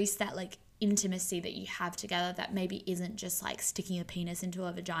increase that like intimacy that you have together, that maybe isn't just like sticking a penis into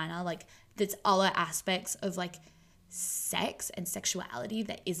a vagina. Like there's other aspects of like sex and sexuality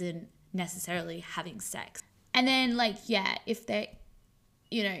that isn't necessarily having sex. And then like, yeah, if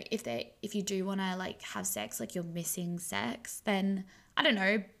you do want to like have sex, like you're missing sex, then I don't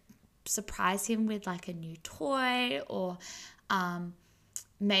know, surprise him with like a new toy, or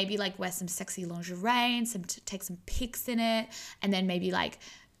maybe like wear some sexy lingerie and take some pics in it, and then maybe like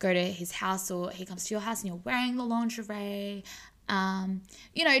go to his house, or he comes to your house and you're wearing the lingerie.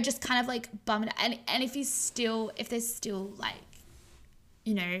 You know, just kind of like bum it. And if there's still like,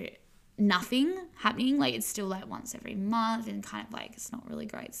 you know, nothing happening, like it's still like once every month and kind of like it's not really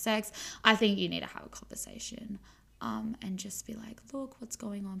great sex, I think you need to have a conversation and just be like, look, what's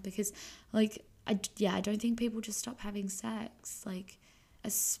going on? Because like I don't think people just stop having sex. Like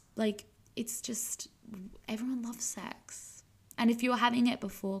it's just, everyone loves sex. And if you're having it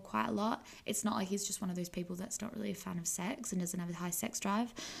before quite a lot, it's not like he's just one of those people that's not really a fan of sex and doesn't have a high sex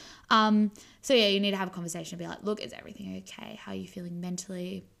drive. So yeah, you need to have a conversation and be like, look, is everything okay? How are you feeling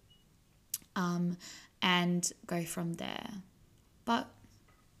mentally? And go from there. But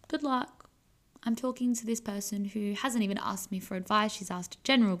good luck. I'm talking to this person who hasn't even asked me for advice. She's asked a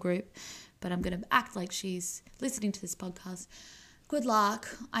general group, but I'm going to act like she's listening to this podcast. Good luck.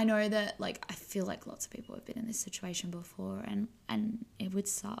 I know that, like, I feel like lots of people have been in this situation before, and it would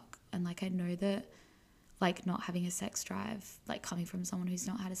suck. And, like, I know that, like, not having a sex drive, like, coming from someone who's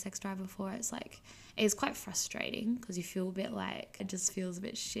not had a sex drive before, it's, like, it is quite frustrating because you feel a bit like, it just feels a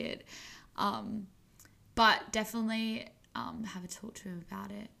bit shit. But definitely, have a talk to him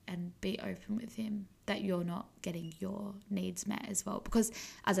about it and be open with him that you're not getting your needs met as well. Because,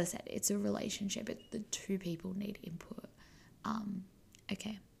 as I said, it's a relationship. The two people need input.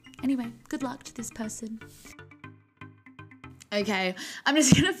 Okay. Anyway, good luck to this person. Okay, I'm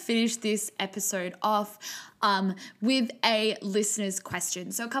just going to finish this episode off with a listener's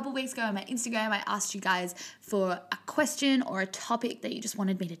question. So a couple weeks ago on my Instagram, I asked you guys for a question or a topic that you just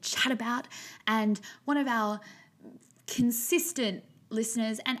wanted me to chat about. And one of our consistent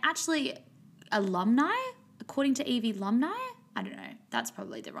listeners and actually alumni, according to Evie, alumni, I don't know, that's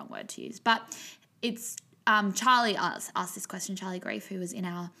probably the wrong word to use, but it's Charlie asked this question, Charlie Grief, who was in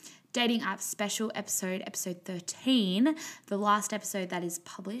our dating app special episode 13, the last episode that is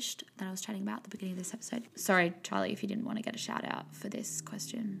published that I was chatting about at the beginning of this episode. Sorry, Charlie, if you didn't want to get a shout out for this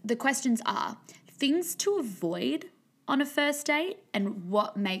question. The questions are things to avoid on a first date and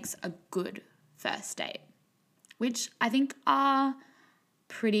what makes a good first date, which I think are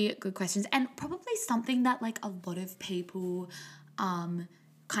pretty good questions and probably something that like a lot of people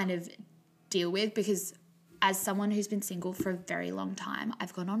kind of deal with, because as someone who's been single for a very long time,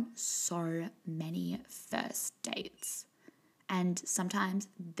 I've gone on so many first dates, and sometimes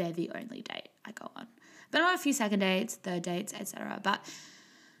they're the only date I go on. Been on a few second dates, third dates, etc. But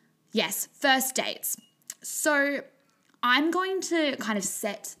yes, first dates. So I'm going to kind of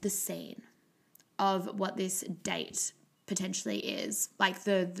set the scene of what this date potentially is. Like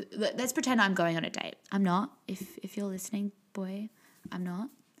let's pretend I'm going on a date. I'm not. If you're listening, boy, I'm not.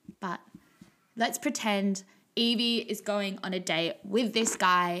 But let's pretend Evie is going on a date with this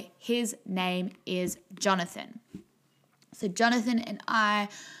guy. His name is Jonathan. So Jonathan and I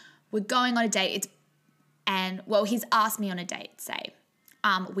were going on a date. He's asked me on a date, say.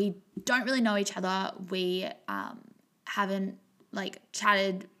 We don't really know each other. We haven't like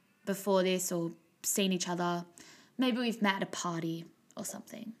chatted before this or seen each other. Maybe we've met at a party or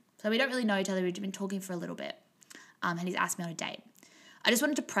something. So we don't really know each other. We've been talking for a little bit. And he's asked me on a date. I just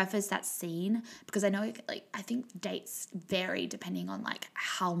wanted to preface that scene because I know I think dates vary depending on like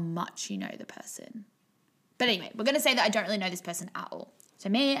how much you know the person. But anyway, we're going to say that I don't really know this person at all. So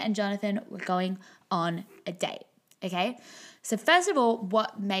me and Jonathan were going on a date, okay? So first of all,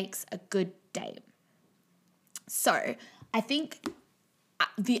 what makes a good date? So I think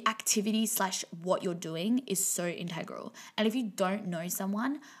the activity / what you're doing is so integral. And if you don't know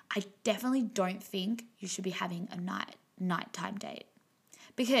someone, I definitely don't think you should be having a nighttime date.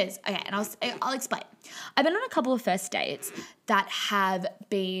 Because, okay, and I'll explain. I've been on a couple of first dates that have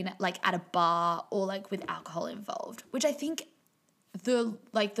been like at a bar or like with alcohol involved, which I think the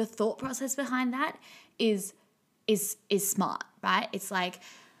thought process behind that is smart, right? It's like,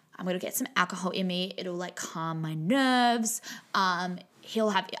 I'm going to get some alcohol in me. It'll like calm my nerves. He'll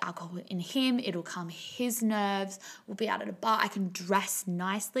have alcohol in him. It'll calm his nerves. We'll be out at a bar. I can dress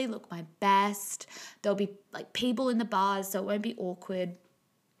nicely, look my best. There'll be like people in the bars, so it won't be awkward.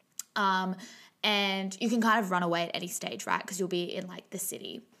 And you can kind of run away at any stage, right? Because you'll be in like the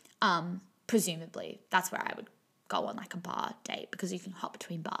city. Presumably, that's where I would go on like a bar date because you can hop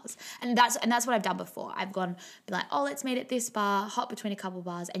between bars. And that's what I've done before. I've gone, be like, oh, let's meet at this bar, hop between a couple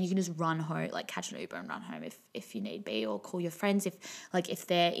bars, and you can just run home, like catch an Uber and run home if you need be, or call your friends if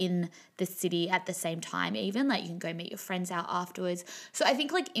they're in the city at the same time even, like you can go meet your friends out afterwards. So I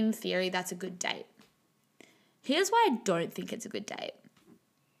think like in theory, that's a good date. Here's why I don't think it's a good date.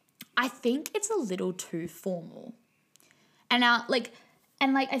 I think it's a little too formal. And now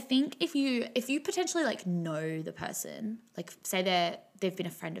I think if you potentially like know the person, like say they've been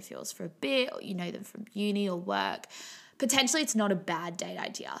a friend of yours for a bit, or you know them from uni or work, potentially it's not a bad date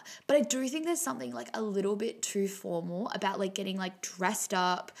idea. But I do think there's something like a little bit too formal about like getting like dressed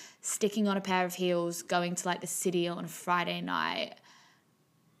up, sticking on a pair of heels, going to like the city on a Friday night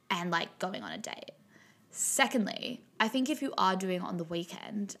and like going on a date. Secondly, I think if you are doing it on the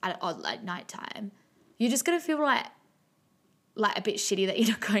weekend or like nighttime, you're just gonna feel like a bit shitty that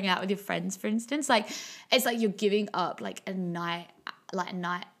you're not going out with your friends, for instance. Like it's like you're giving up like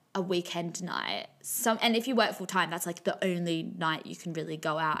a weekend night. And if you work full time, that's like the only night you can really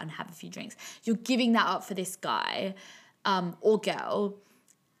go out and have a few drinks. You're giving that up for this guy or girl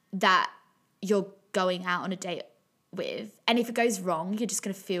that you're going out on a date with. And if it goes wrong, you're just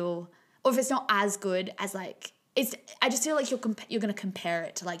gonna feel, or if it's not as good as like, I just feel like you're going to compare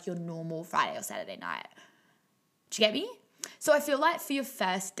it to like your normal Friday or Saturday night. Do you get me? So I feel like for your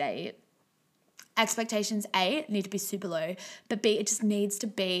first date, expectations A, need to be super low, but B, it just needs to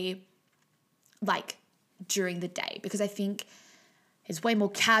be like during the day, because I think it's way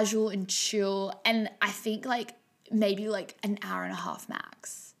more casual and chill. And I think like maybe like an hour and a half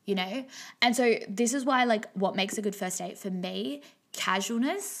max, you know? And so this is why, like, what makes a good first date for me,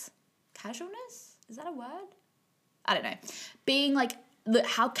 casualness, is that a word? I don't know. Being like, look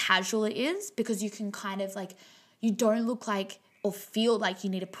how casual it is, because you can kind of like, you don't look like or feel like you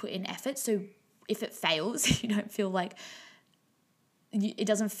need to put in effort. So if it fails, you don't feel like, it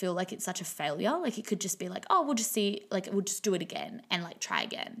doesn't feel like it's such a failure. Like it could just be like, oh, we'll just see, like we'll just do it again and like try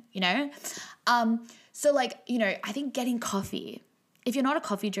again, you know? So like, you know, I think getting coffee, if you're not a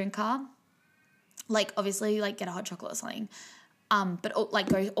coffee drinker, like obviously like get a hot chocolate or something. But like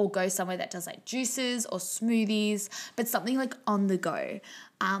go somewhere that does like juices or smoothies, but something like on the go.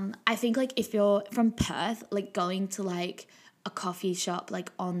 I think like if you're from Perth, like going to like a coffee shop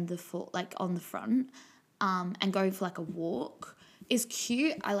like on the front, and going for like a walk is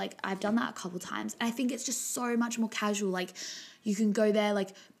cute. I've done that a couple times, and I think it's just so much more casual. Like you can go there like,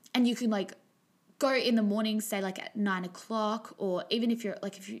 and you can like go in the morning, say like at 9 o'clock, or even if you're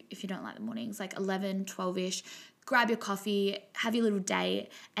like, if you don't like the mornings, like 11, 12ish, grab your coffee, have your little date,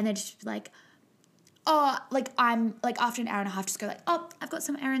 and then just be like, oh, like I'm like after an hour and a half, just go like, oh, I've got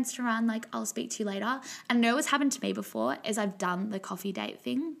some errands to run, like I'll speak to you later. And I know what's happened to me before is I've done the coffee date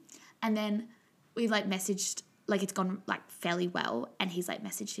thing, and then we've like messaged, like it's gone like fairly well, and he's like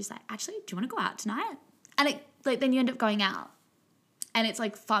messaged, he's like, actually, do you want to go out tonight? And it like then you end up going out, and it's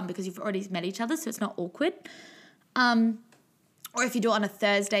like fun because you've already met each other, so it's not awkward. Or if you do it on a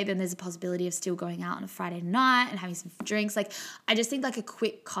Thursday, then there's a possibility of still going out on a Friday night and having some drinks. Like, I just think like a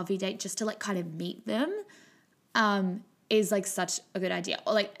quick coffee date just to like kind of meet them is like such a good idea.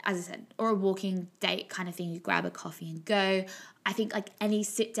 Or like, as I said, or a walking date kind of thing. You grab a coffee and go. I think like any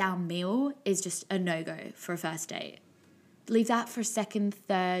sit down meal is just a no-go for a first date. Leave that for second,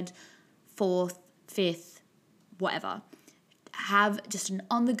 third, fourth, fifth, whatever. Have just an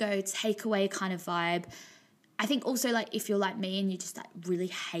on-the-go takeaway kind of vibe. I think also like if you're like me and you just like really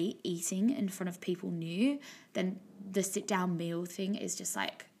hate eating in front of people new, then the sit down meal thing is just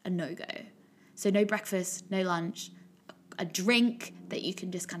like a no-go. So no breakfast, no lunch, a drink that you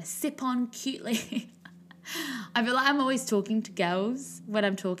can just kind of sip on cutely. I feel like I'm always talking to girls when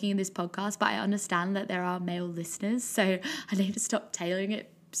I'm talking in this podcast, but I understand that there are male listeners, so I need to stop tailoring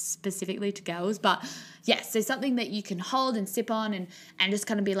it specifically to girls. But yes, so something that you can hold and sip on and just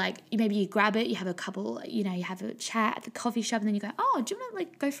kind of be like, maybe you grab it, you have a couple, you know, you have a chat at the coffee shop, and then you go, oh, do you want to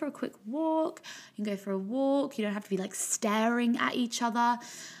like go for a quick walk? You can go for a walk. You don't have to be like staring at each other.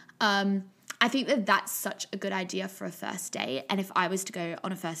 I think that that's such a good idea for a first date. And if I was to go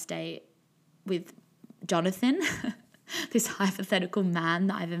on a first date with Jonathan, this hypothetical man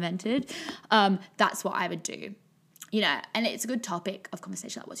that I've invented, that's what I would do. You know, and it's a good topic of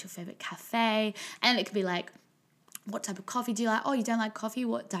conversation, like what's your favorite cafe? And it could be like, what type of coffee do you like? Oh, you don't like coffee?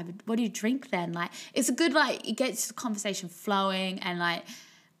 What do you drink then? Like, it's a good, like, it gets the conversation flowing, and like,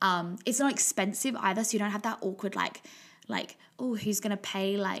 it's not expensive either. So you don't have that awkward, like, oh, who's going to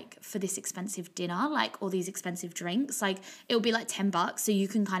pay like for this expensive dinner? Like all these expensive drinks, like it'll be like $10. So you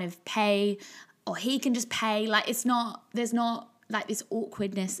can kind of pay, or he can just pay. Like there's not like this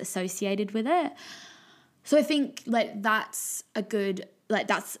awkwardness associated with it. So I think like that's a good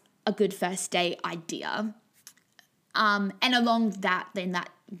first date idea. And along that, then that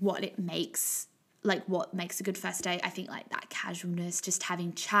what makes a good first date, I think like that casualness, just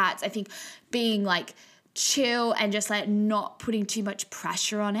having chats. I think being like chill and just like not putting too much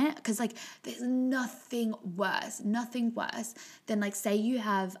pressure on it, because like there's nothing worse than like, say you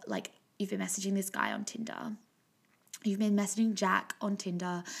have like, you've been messaging this guy on Tinder, you've been messaging Jack on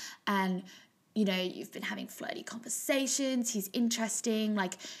Tinder, and you know, you've been having flirty conversations, he's interesting,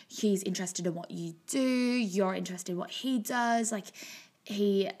 like he's interested in what you do, you're interested in what he does, like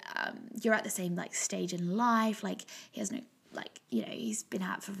you're at the same like stage in life, like he has no, like, you know, he's been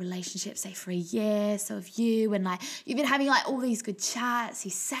out for relationships, say for a year, so have you, and like you've been having like all these good chats,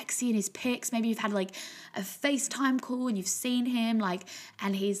 he's sexy in his pics, maybe you've had like a FaceTime call and you've seen him, like,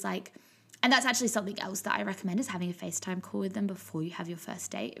 and he's like, and that's actually something else that I recommend, is having a FaceTime call with them before you have your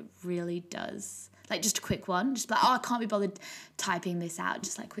first date. It really does. Like just a quick one. Just like, oh, I can't be bothered typing this out.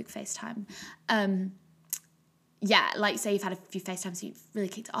 Just like quick FaceTime. Yeah, like say you've had a few FaceTimes, so you've really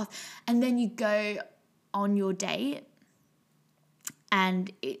kicked it off. And then you go on your date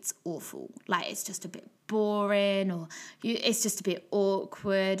and it's awful. Like it's just a bit boring, or it's just a bit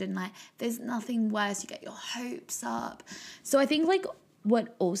awkward, and like there's nothing worse. You get your hopes up. So I think like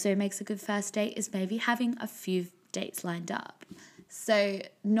what also makes a good first date is maybe having a few dates lined up. So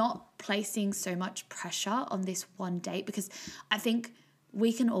not placing so much pressure on this one date, because I think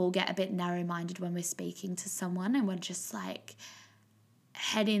we can all get a bit narrow-minded when we're speaking to someone and we're just like,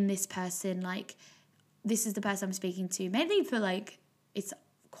 head in this person, like this is the person I'm speaking to, mainly for like, it's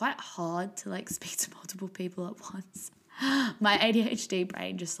quite hard to like speak to multiple people at once. My ADHD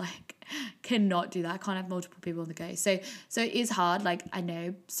brain just like cannot do that. I can't have multiple people on the go. So it is hard, like I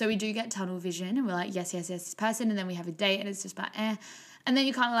know. So we do get tunnel vision and we're like, yes, this person. And then we have a date and it's just like, And then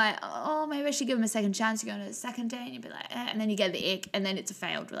you're kind of like, oh, maybe I should give them a second chance. You go on a second date and you'd be like, And then you get the ick and then it's a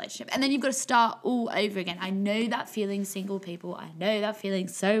failed relationship. And then you've got to start all over again. I know that feeling, single people. I know that feeling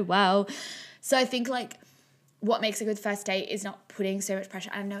so well. So I think like what makes a good first date is not putting so much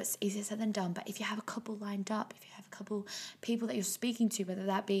pressure. I know it's easier said than done, but if you have a couple lined up, if you have a couple people that you're speaking to, whether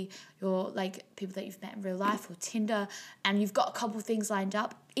that be your like people that you've met in real life or Tinder, and you've got a couple things lined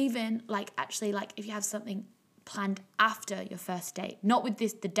up, even like actually like if you have something planned after your first date, not with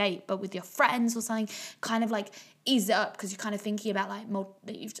the date, but with your friends or something, kind of like ease it up because you're kind of thinking about like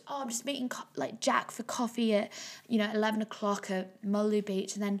I'm just meeting like Jack for coffee at 11 o'clock at Mullu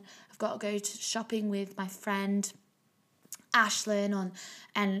Beach, and then I've got to go to shopping with my friend Ashlyn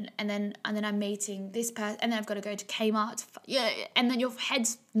and then I'm meeting this person, and then I've got to go to Kmart and then your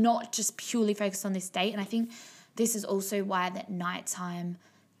head's not just purely focused on this date. And I think this is also why that nighttime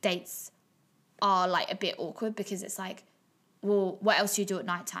dates are like a bit awkward, because it's like, well, what else do you do at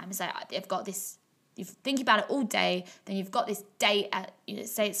nighttime? It's like they've got this, you think about it all day, then you've got this date at,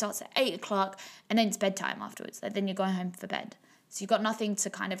 say it starts at 8 o'clock, and then it's bedtime afterwards. Like then you're going home for bed. So you've got nothing to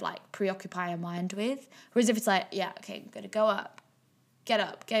kind of like preoccupy your mind with. Whereas if it's like, yeah, okay, I'm going to go up, get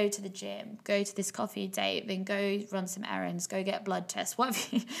up, go to the gym, go to this coffee date, then go run some errands, go get blood tests,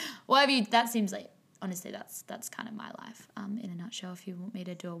 whatever you, that seems like, honestly, that's kind of my life in a nutshell. If you want me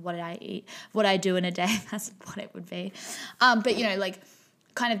to do what did I eat, what I do in a day, that's what it would be. But like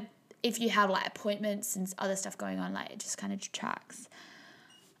kind of if you have like appointments and other stuff going on, like it just kind of detracts.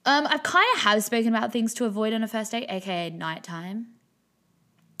 I kind of have spoken about things to avoid on a first date, aka nighttime.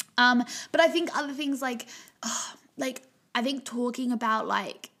 But I think other things like I think talking about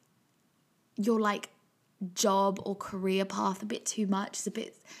like your like job or career path a bit too much is a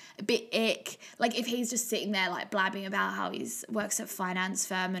bit ick. Like if he's just sitting there like blabbing about how he works at a finance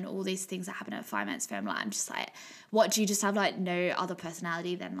firm and all these things that happen at a finance firm, like I'm just like, what, do you just have like no other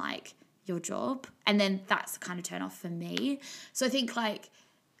personality than like your job? And then that's the kind of turn off for me. So I think like,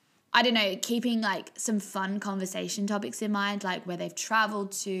 I don't know, keeping like some fun conversation topics in mind, like where they've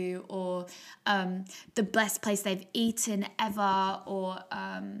traveled to, or the best place they've eaten ever, or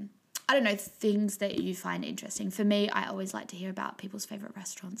I don't know, things that you find interesting. For me, I always like to hear about people's favourite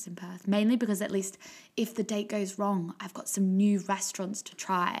restaurants in Perth, mainly because at least if the date goes wrong, I've got some new restaurants to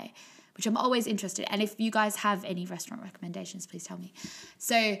try, which I'm always interested in. And if you guys have any restaurant recommendations, please tell me.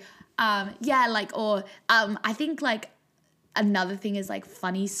 So, I think like another thing is like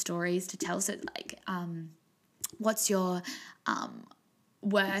funny stories to tell. So like, what's your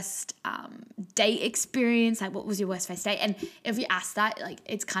worst date experience? Like what was your worst first date? And if you ask that, like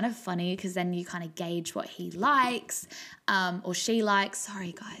it's kind of funny because then you kind of gauge what he likes or she likes.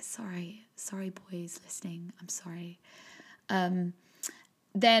 Sorry guys, sorry boys listening, I'm sorry.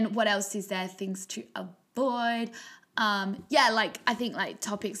 Then what else is there? Things to avoid. Like I think like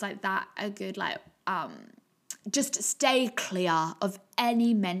topics like that are good. Like just stay clear of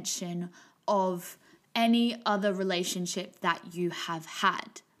any mention of any other relationship that you have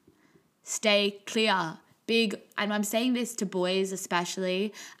had. Stay clear. Big, and I'm saying this to boys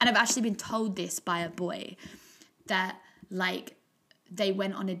especially, and I've actually been told this by a boy, that like they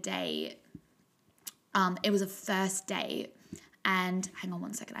went on a date, it was a first date, and hang on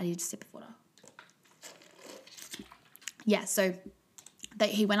one second, I need to sip of water. Yeah, so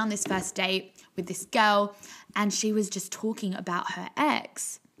he went on this first date with this girl, and she was just talking about her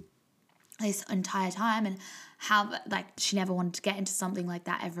ex this entire time, and how like she never wanted to get into something like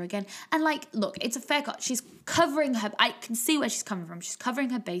that ever again. And like, look, it's a fair cut. She's covering her, I can see where she's coming from. She's covering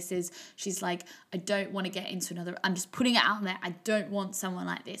her bases. She's like, I don't want to get into another, I'm just putting it out there. I don't want someone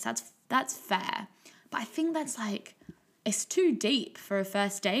like this. That's fair. But I think that's like, it's too deep for a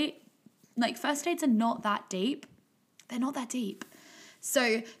first date. Like first dates are not that deep. They're not that deep.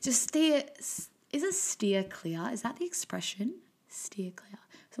 So just steer clear? Is that the expression? Steer clear.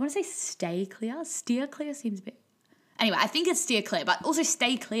 So I want to say stay clear. Steer clear seems a bit... Anyway, I think it's steer clear, but also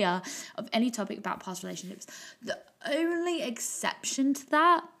stay clear of any topic about past relationships. The only exception to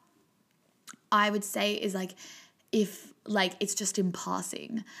that, I would say, is like if like it's just in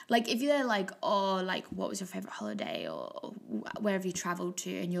passing. Like if you're like, oh, like what was your favorite holiday, or where have you traveled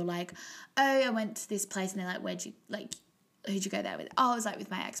to, and you're like, oh, I went to this place, and they're like, where'd you, like, who'd you go there with? Oh, I was like with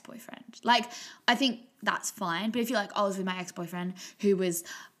my ex-boyfriend. Like, I think that's fine. But if you're like, oh, I was with my ex-boyfriend who was,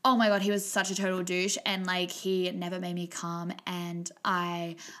 oh my God, he was such a total douche and like he never made me come and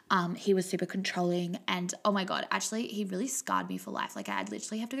he was super controlling and oh my God, actually he really scarred me for life. Like I'd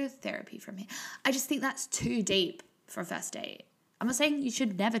literally have to go to therapy from him. I just think that's too deep for a first date. I'm not saying you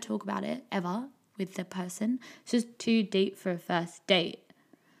should never talk about it ever with the person. It's just too deep for a first date.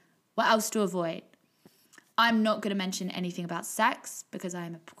 What else to avoid? I'm not going to mention anything about sex because I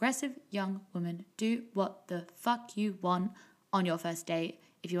am a progressive young woman. Do what the fuck you want on your first date.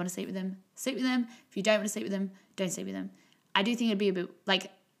 If you want to sleep with them, sleep with them. If you don't want to sleep with them, don't sleep with them. I do think it'd be a bit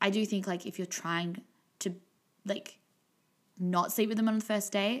like, like if you're trying to like not sleep with them on the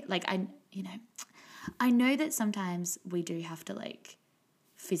first date, like I know that sometimes we do have to like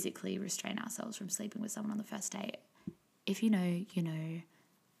physically restrain ourselves from sleeping with someone on the first date. If you know, you know,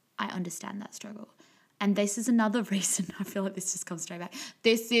 I understand that struggle. And this is another reason, I feel like this just comes straight back.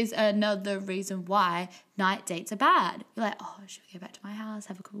 This is another reason why night dates are bad. You're like, oh, should we go back to my house,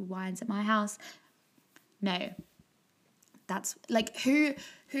 have a couple of wines at my house? No. That's like,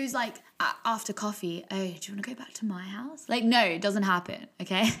 who's like, after coffee, oh, do you want to go back to my house? Like, no, it doesn't happen,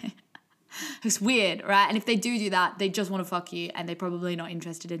 okay? It's weird, right? And if they do that, they just want to fuck you and they're probably not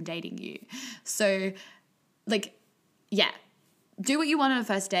interested in dating you. So, like, yeah. Do what you want on a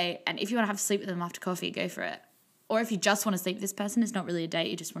first date, and if you want to have sleep with them after coffee, go for it. Or if you just want to sleep with this person, it's not really a date,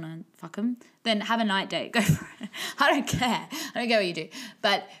 you just want to fuck them, then have a night date, go for it. I don't care. I don't care what you do.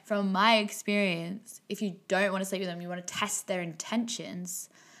 But from my experience, if you don't want to sleep with them, you want to test their intentions,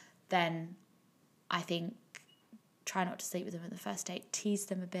 then I think try not to sleep with them at the first date. Tease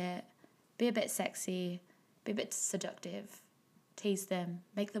them a bit. Be a bit sexy. Be a bit seductive. Tease them.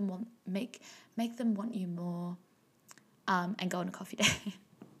 Make them want you more. And go on a coffee date.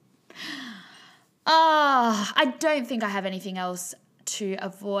 I don't think I have anything else to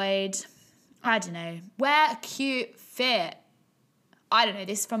avoid. I don't know. Wear a cute fit. I don't know.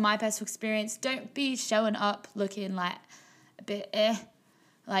 This from my personal experience. Don't be showing up looking like a bit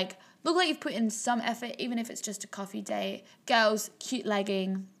Like, look like you've put in some effort, even if it's just a coffee date. Girls, cute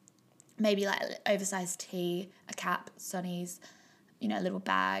legging, maybe like an oversized tee, a cap, sunnies, you know, a little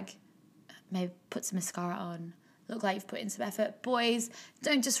bag. Maybe put some mascara on. Look like you've put in some effort. Boys,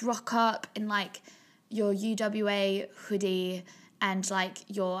 don't just rock up in like your UWA hoodie and like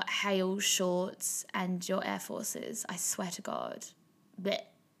your Hale shorts and your Air Forces. I swear to God. Blech.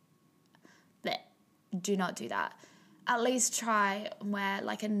 Blech. Do not do that. At least try and wear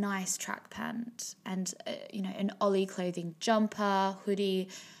like a nice track pant and, you know, an Ollie clothing jumper, hoodie,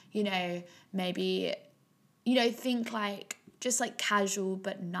 you know, maybe, you know, think like, just like casual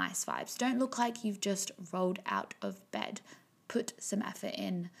but nice vibes. Don't look like you've just rolled out of bed. Put some effort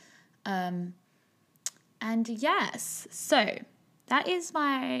in. And yes, so that is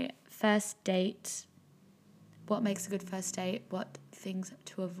my first date. What makes a good first date? What things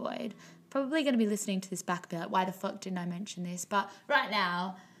to avoid? Probably going to be listening to this back and be like, why the fuck didn't I mention this? But right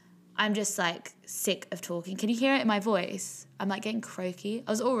now, I'm just like sick of talking. Can you hear it in my voice? I'm like getting croaky.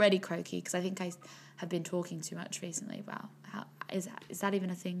 I was already croaky because I think I have been talking too much recently. Wow. How is that even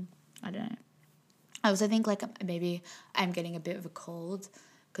a thing? I don't know. I also think like maybe I'm getting a bit of a cold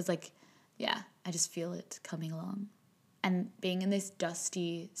because like, yeah, I just feel it coming along. And being in this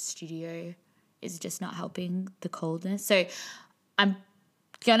dusty studio is just not helping the coldness. So I'm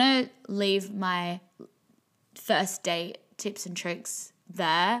gonna leave my first date tips and tricks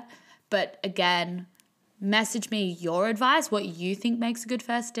there. But again, message me your advice, what you think makes a good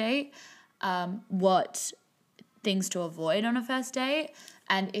first date, what things to avoid on a first date.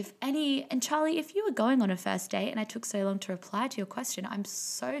 And and Charlie, if you were going on a first date and I took so long to reply to your question, I'm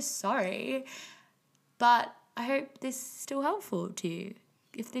so sorry. But I hope this is still helpful to you.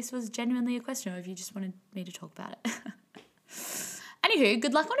 If this was genuinely a question or if you just wanted me to talk about it. Anywho,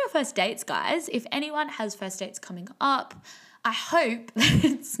 good luck on your first dates, guys. If anyone has first dates coming up, I hope that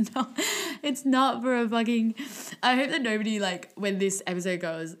it's not for a fucking, I hope that nobody, like, when this episode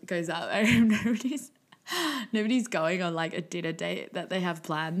goes up, I hope nobody's going on, like, a dinner date that they have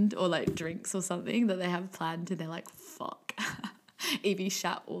planned or, like, drinks or something that they have planned and they're like, fuck. Evie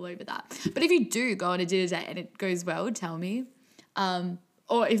shat all over that. But if you do go on a dinner date and it goes well, tell me.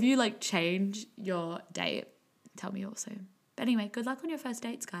 Or if you, like, change your date, tell me also. But anyway, good luck on your first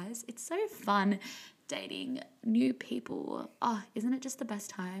dates, guys. It's so fun dating new people. Oh, isn't it just the best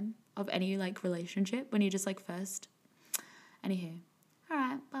time of any, like, relationship when you just, like, first? Anywho. All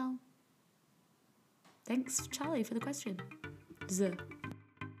right, well, thanks, Charlie, for the question.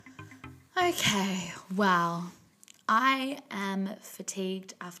 Okay, wow. I am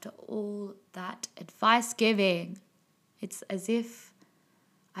fatigued after all that advice giving. It's as if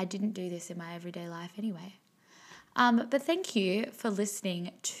I didn't do this in my everyday life anyway. But thank you for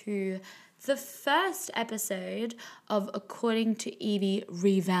listening to the first episode of According to Evie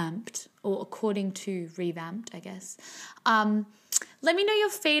Revamped, or According to Revamped, I guess. Let me know your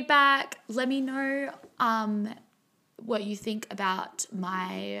feedback. Let me know what you think about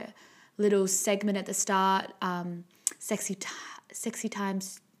my little segment at the start. Sexy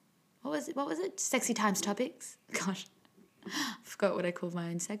times. What was it? Sexy times topics. Gosh, I forgot what I called my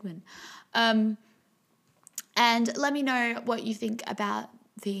own segment. And let me know what you think about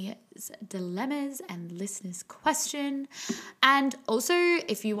the dilemmas and listeners' question. And also,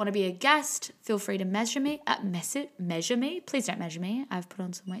 if you want to be a guest, feel free to measure me. Measure me. Please don't measure me. I've put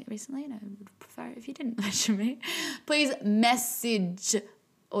on some weight recently, and I would prefer it if you didn't measure me. Please message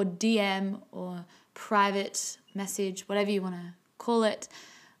or DM or private message, whatever you want to call it,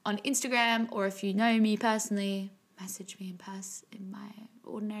 on Instagram, or if you know me personally, message me in my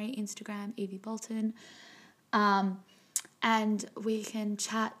ordinary Instagram, Evie Bolton. And we can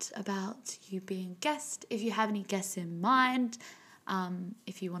chat about you being a guest. If you have any guests in mind,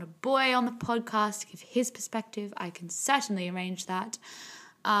 if you want a boy on the podcast to give his perspective, I can certainly arrange that.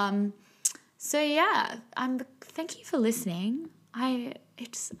 So yeah, thank you for listening. I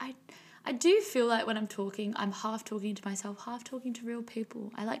do feel like when I'm talking, I'm half talking to myself, half talking to real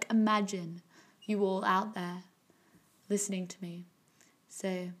people. I imagine you all out there listening to me.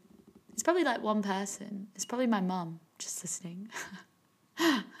 So it's probably one person. It's probably my mum just listening.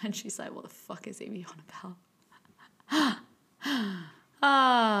 And she's like, what the fuck is Evie on about?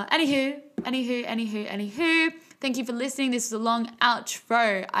 Anywho. Thank you for listening. This is a long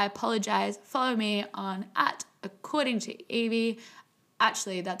outro. I apologize. Follow me on @according to Evie.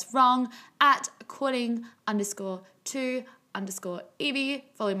 Actually, that's wrong. @according_to_Evie.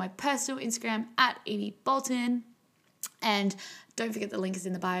 Follow my personal Instagram @Evie Bolton. And don't forget the link is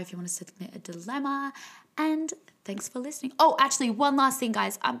in the bio if you want to submit a dilemma. And thanks for listening. Oh, actually, one last thing,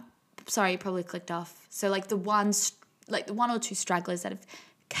 guys. I'm sorry, you probably clicked off. So the one or two stragglers that have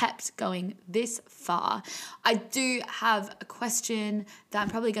kept going this far, I do have a question that I'm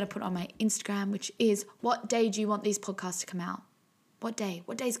probably going to put on my Instagram, which is, what day do you want these podcasts to come out? What day?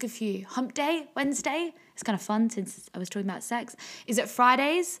 What day is good for you? Hump day? Wednesday? It's kind of fun since I was talking about sex. Is it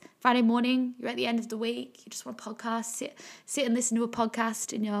Fridays? Friday morning? You're at the end of the week. You just want a podcast. Sit and listen to a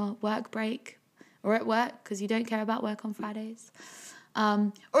podcast in your work break or at work because you don't care about work on Fridays.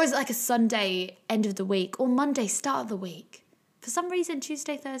 Or is it a Sunday end of the week or Monday start of the week? For some reason,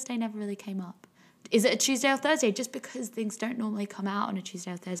 Tuesday, Thursday never really came up. Is it a Tuesday or Thursday? Just because things don't normally come out on a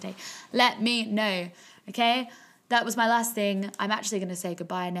Tuesday or Thursday. Let me know, okay? That was my last thing. I'm actually going to say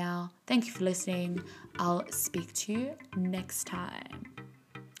goodbye now. Thank you for listening. I'll speak to you next time.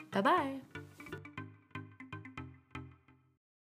 Bye-bye.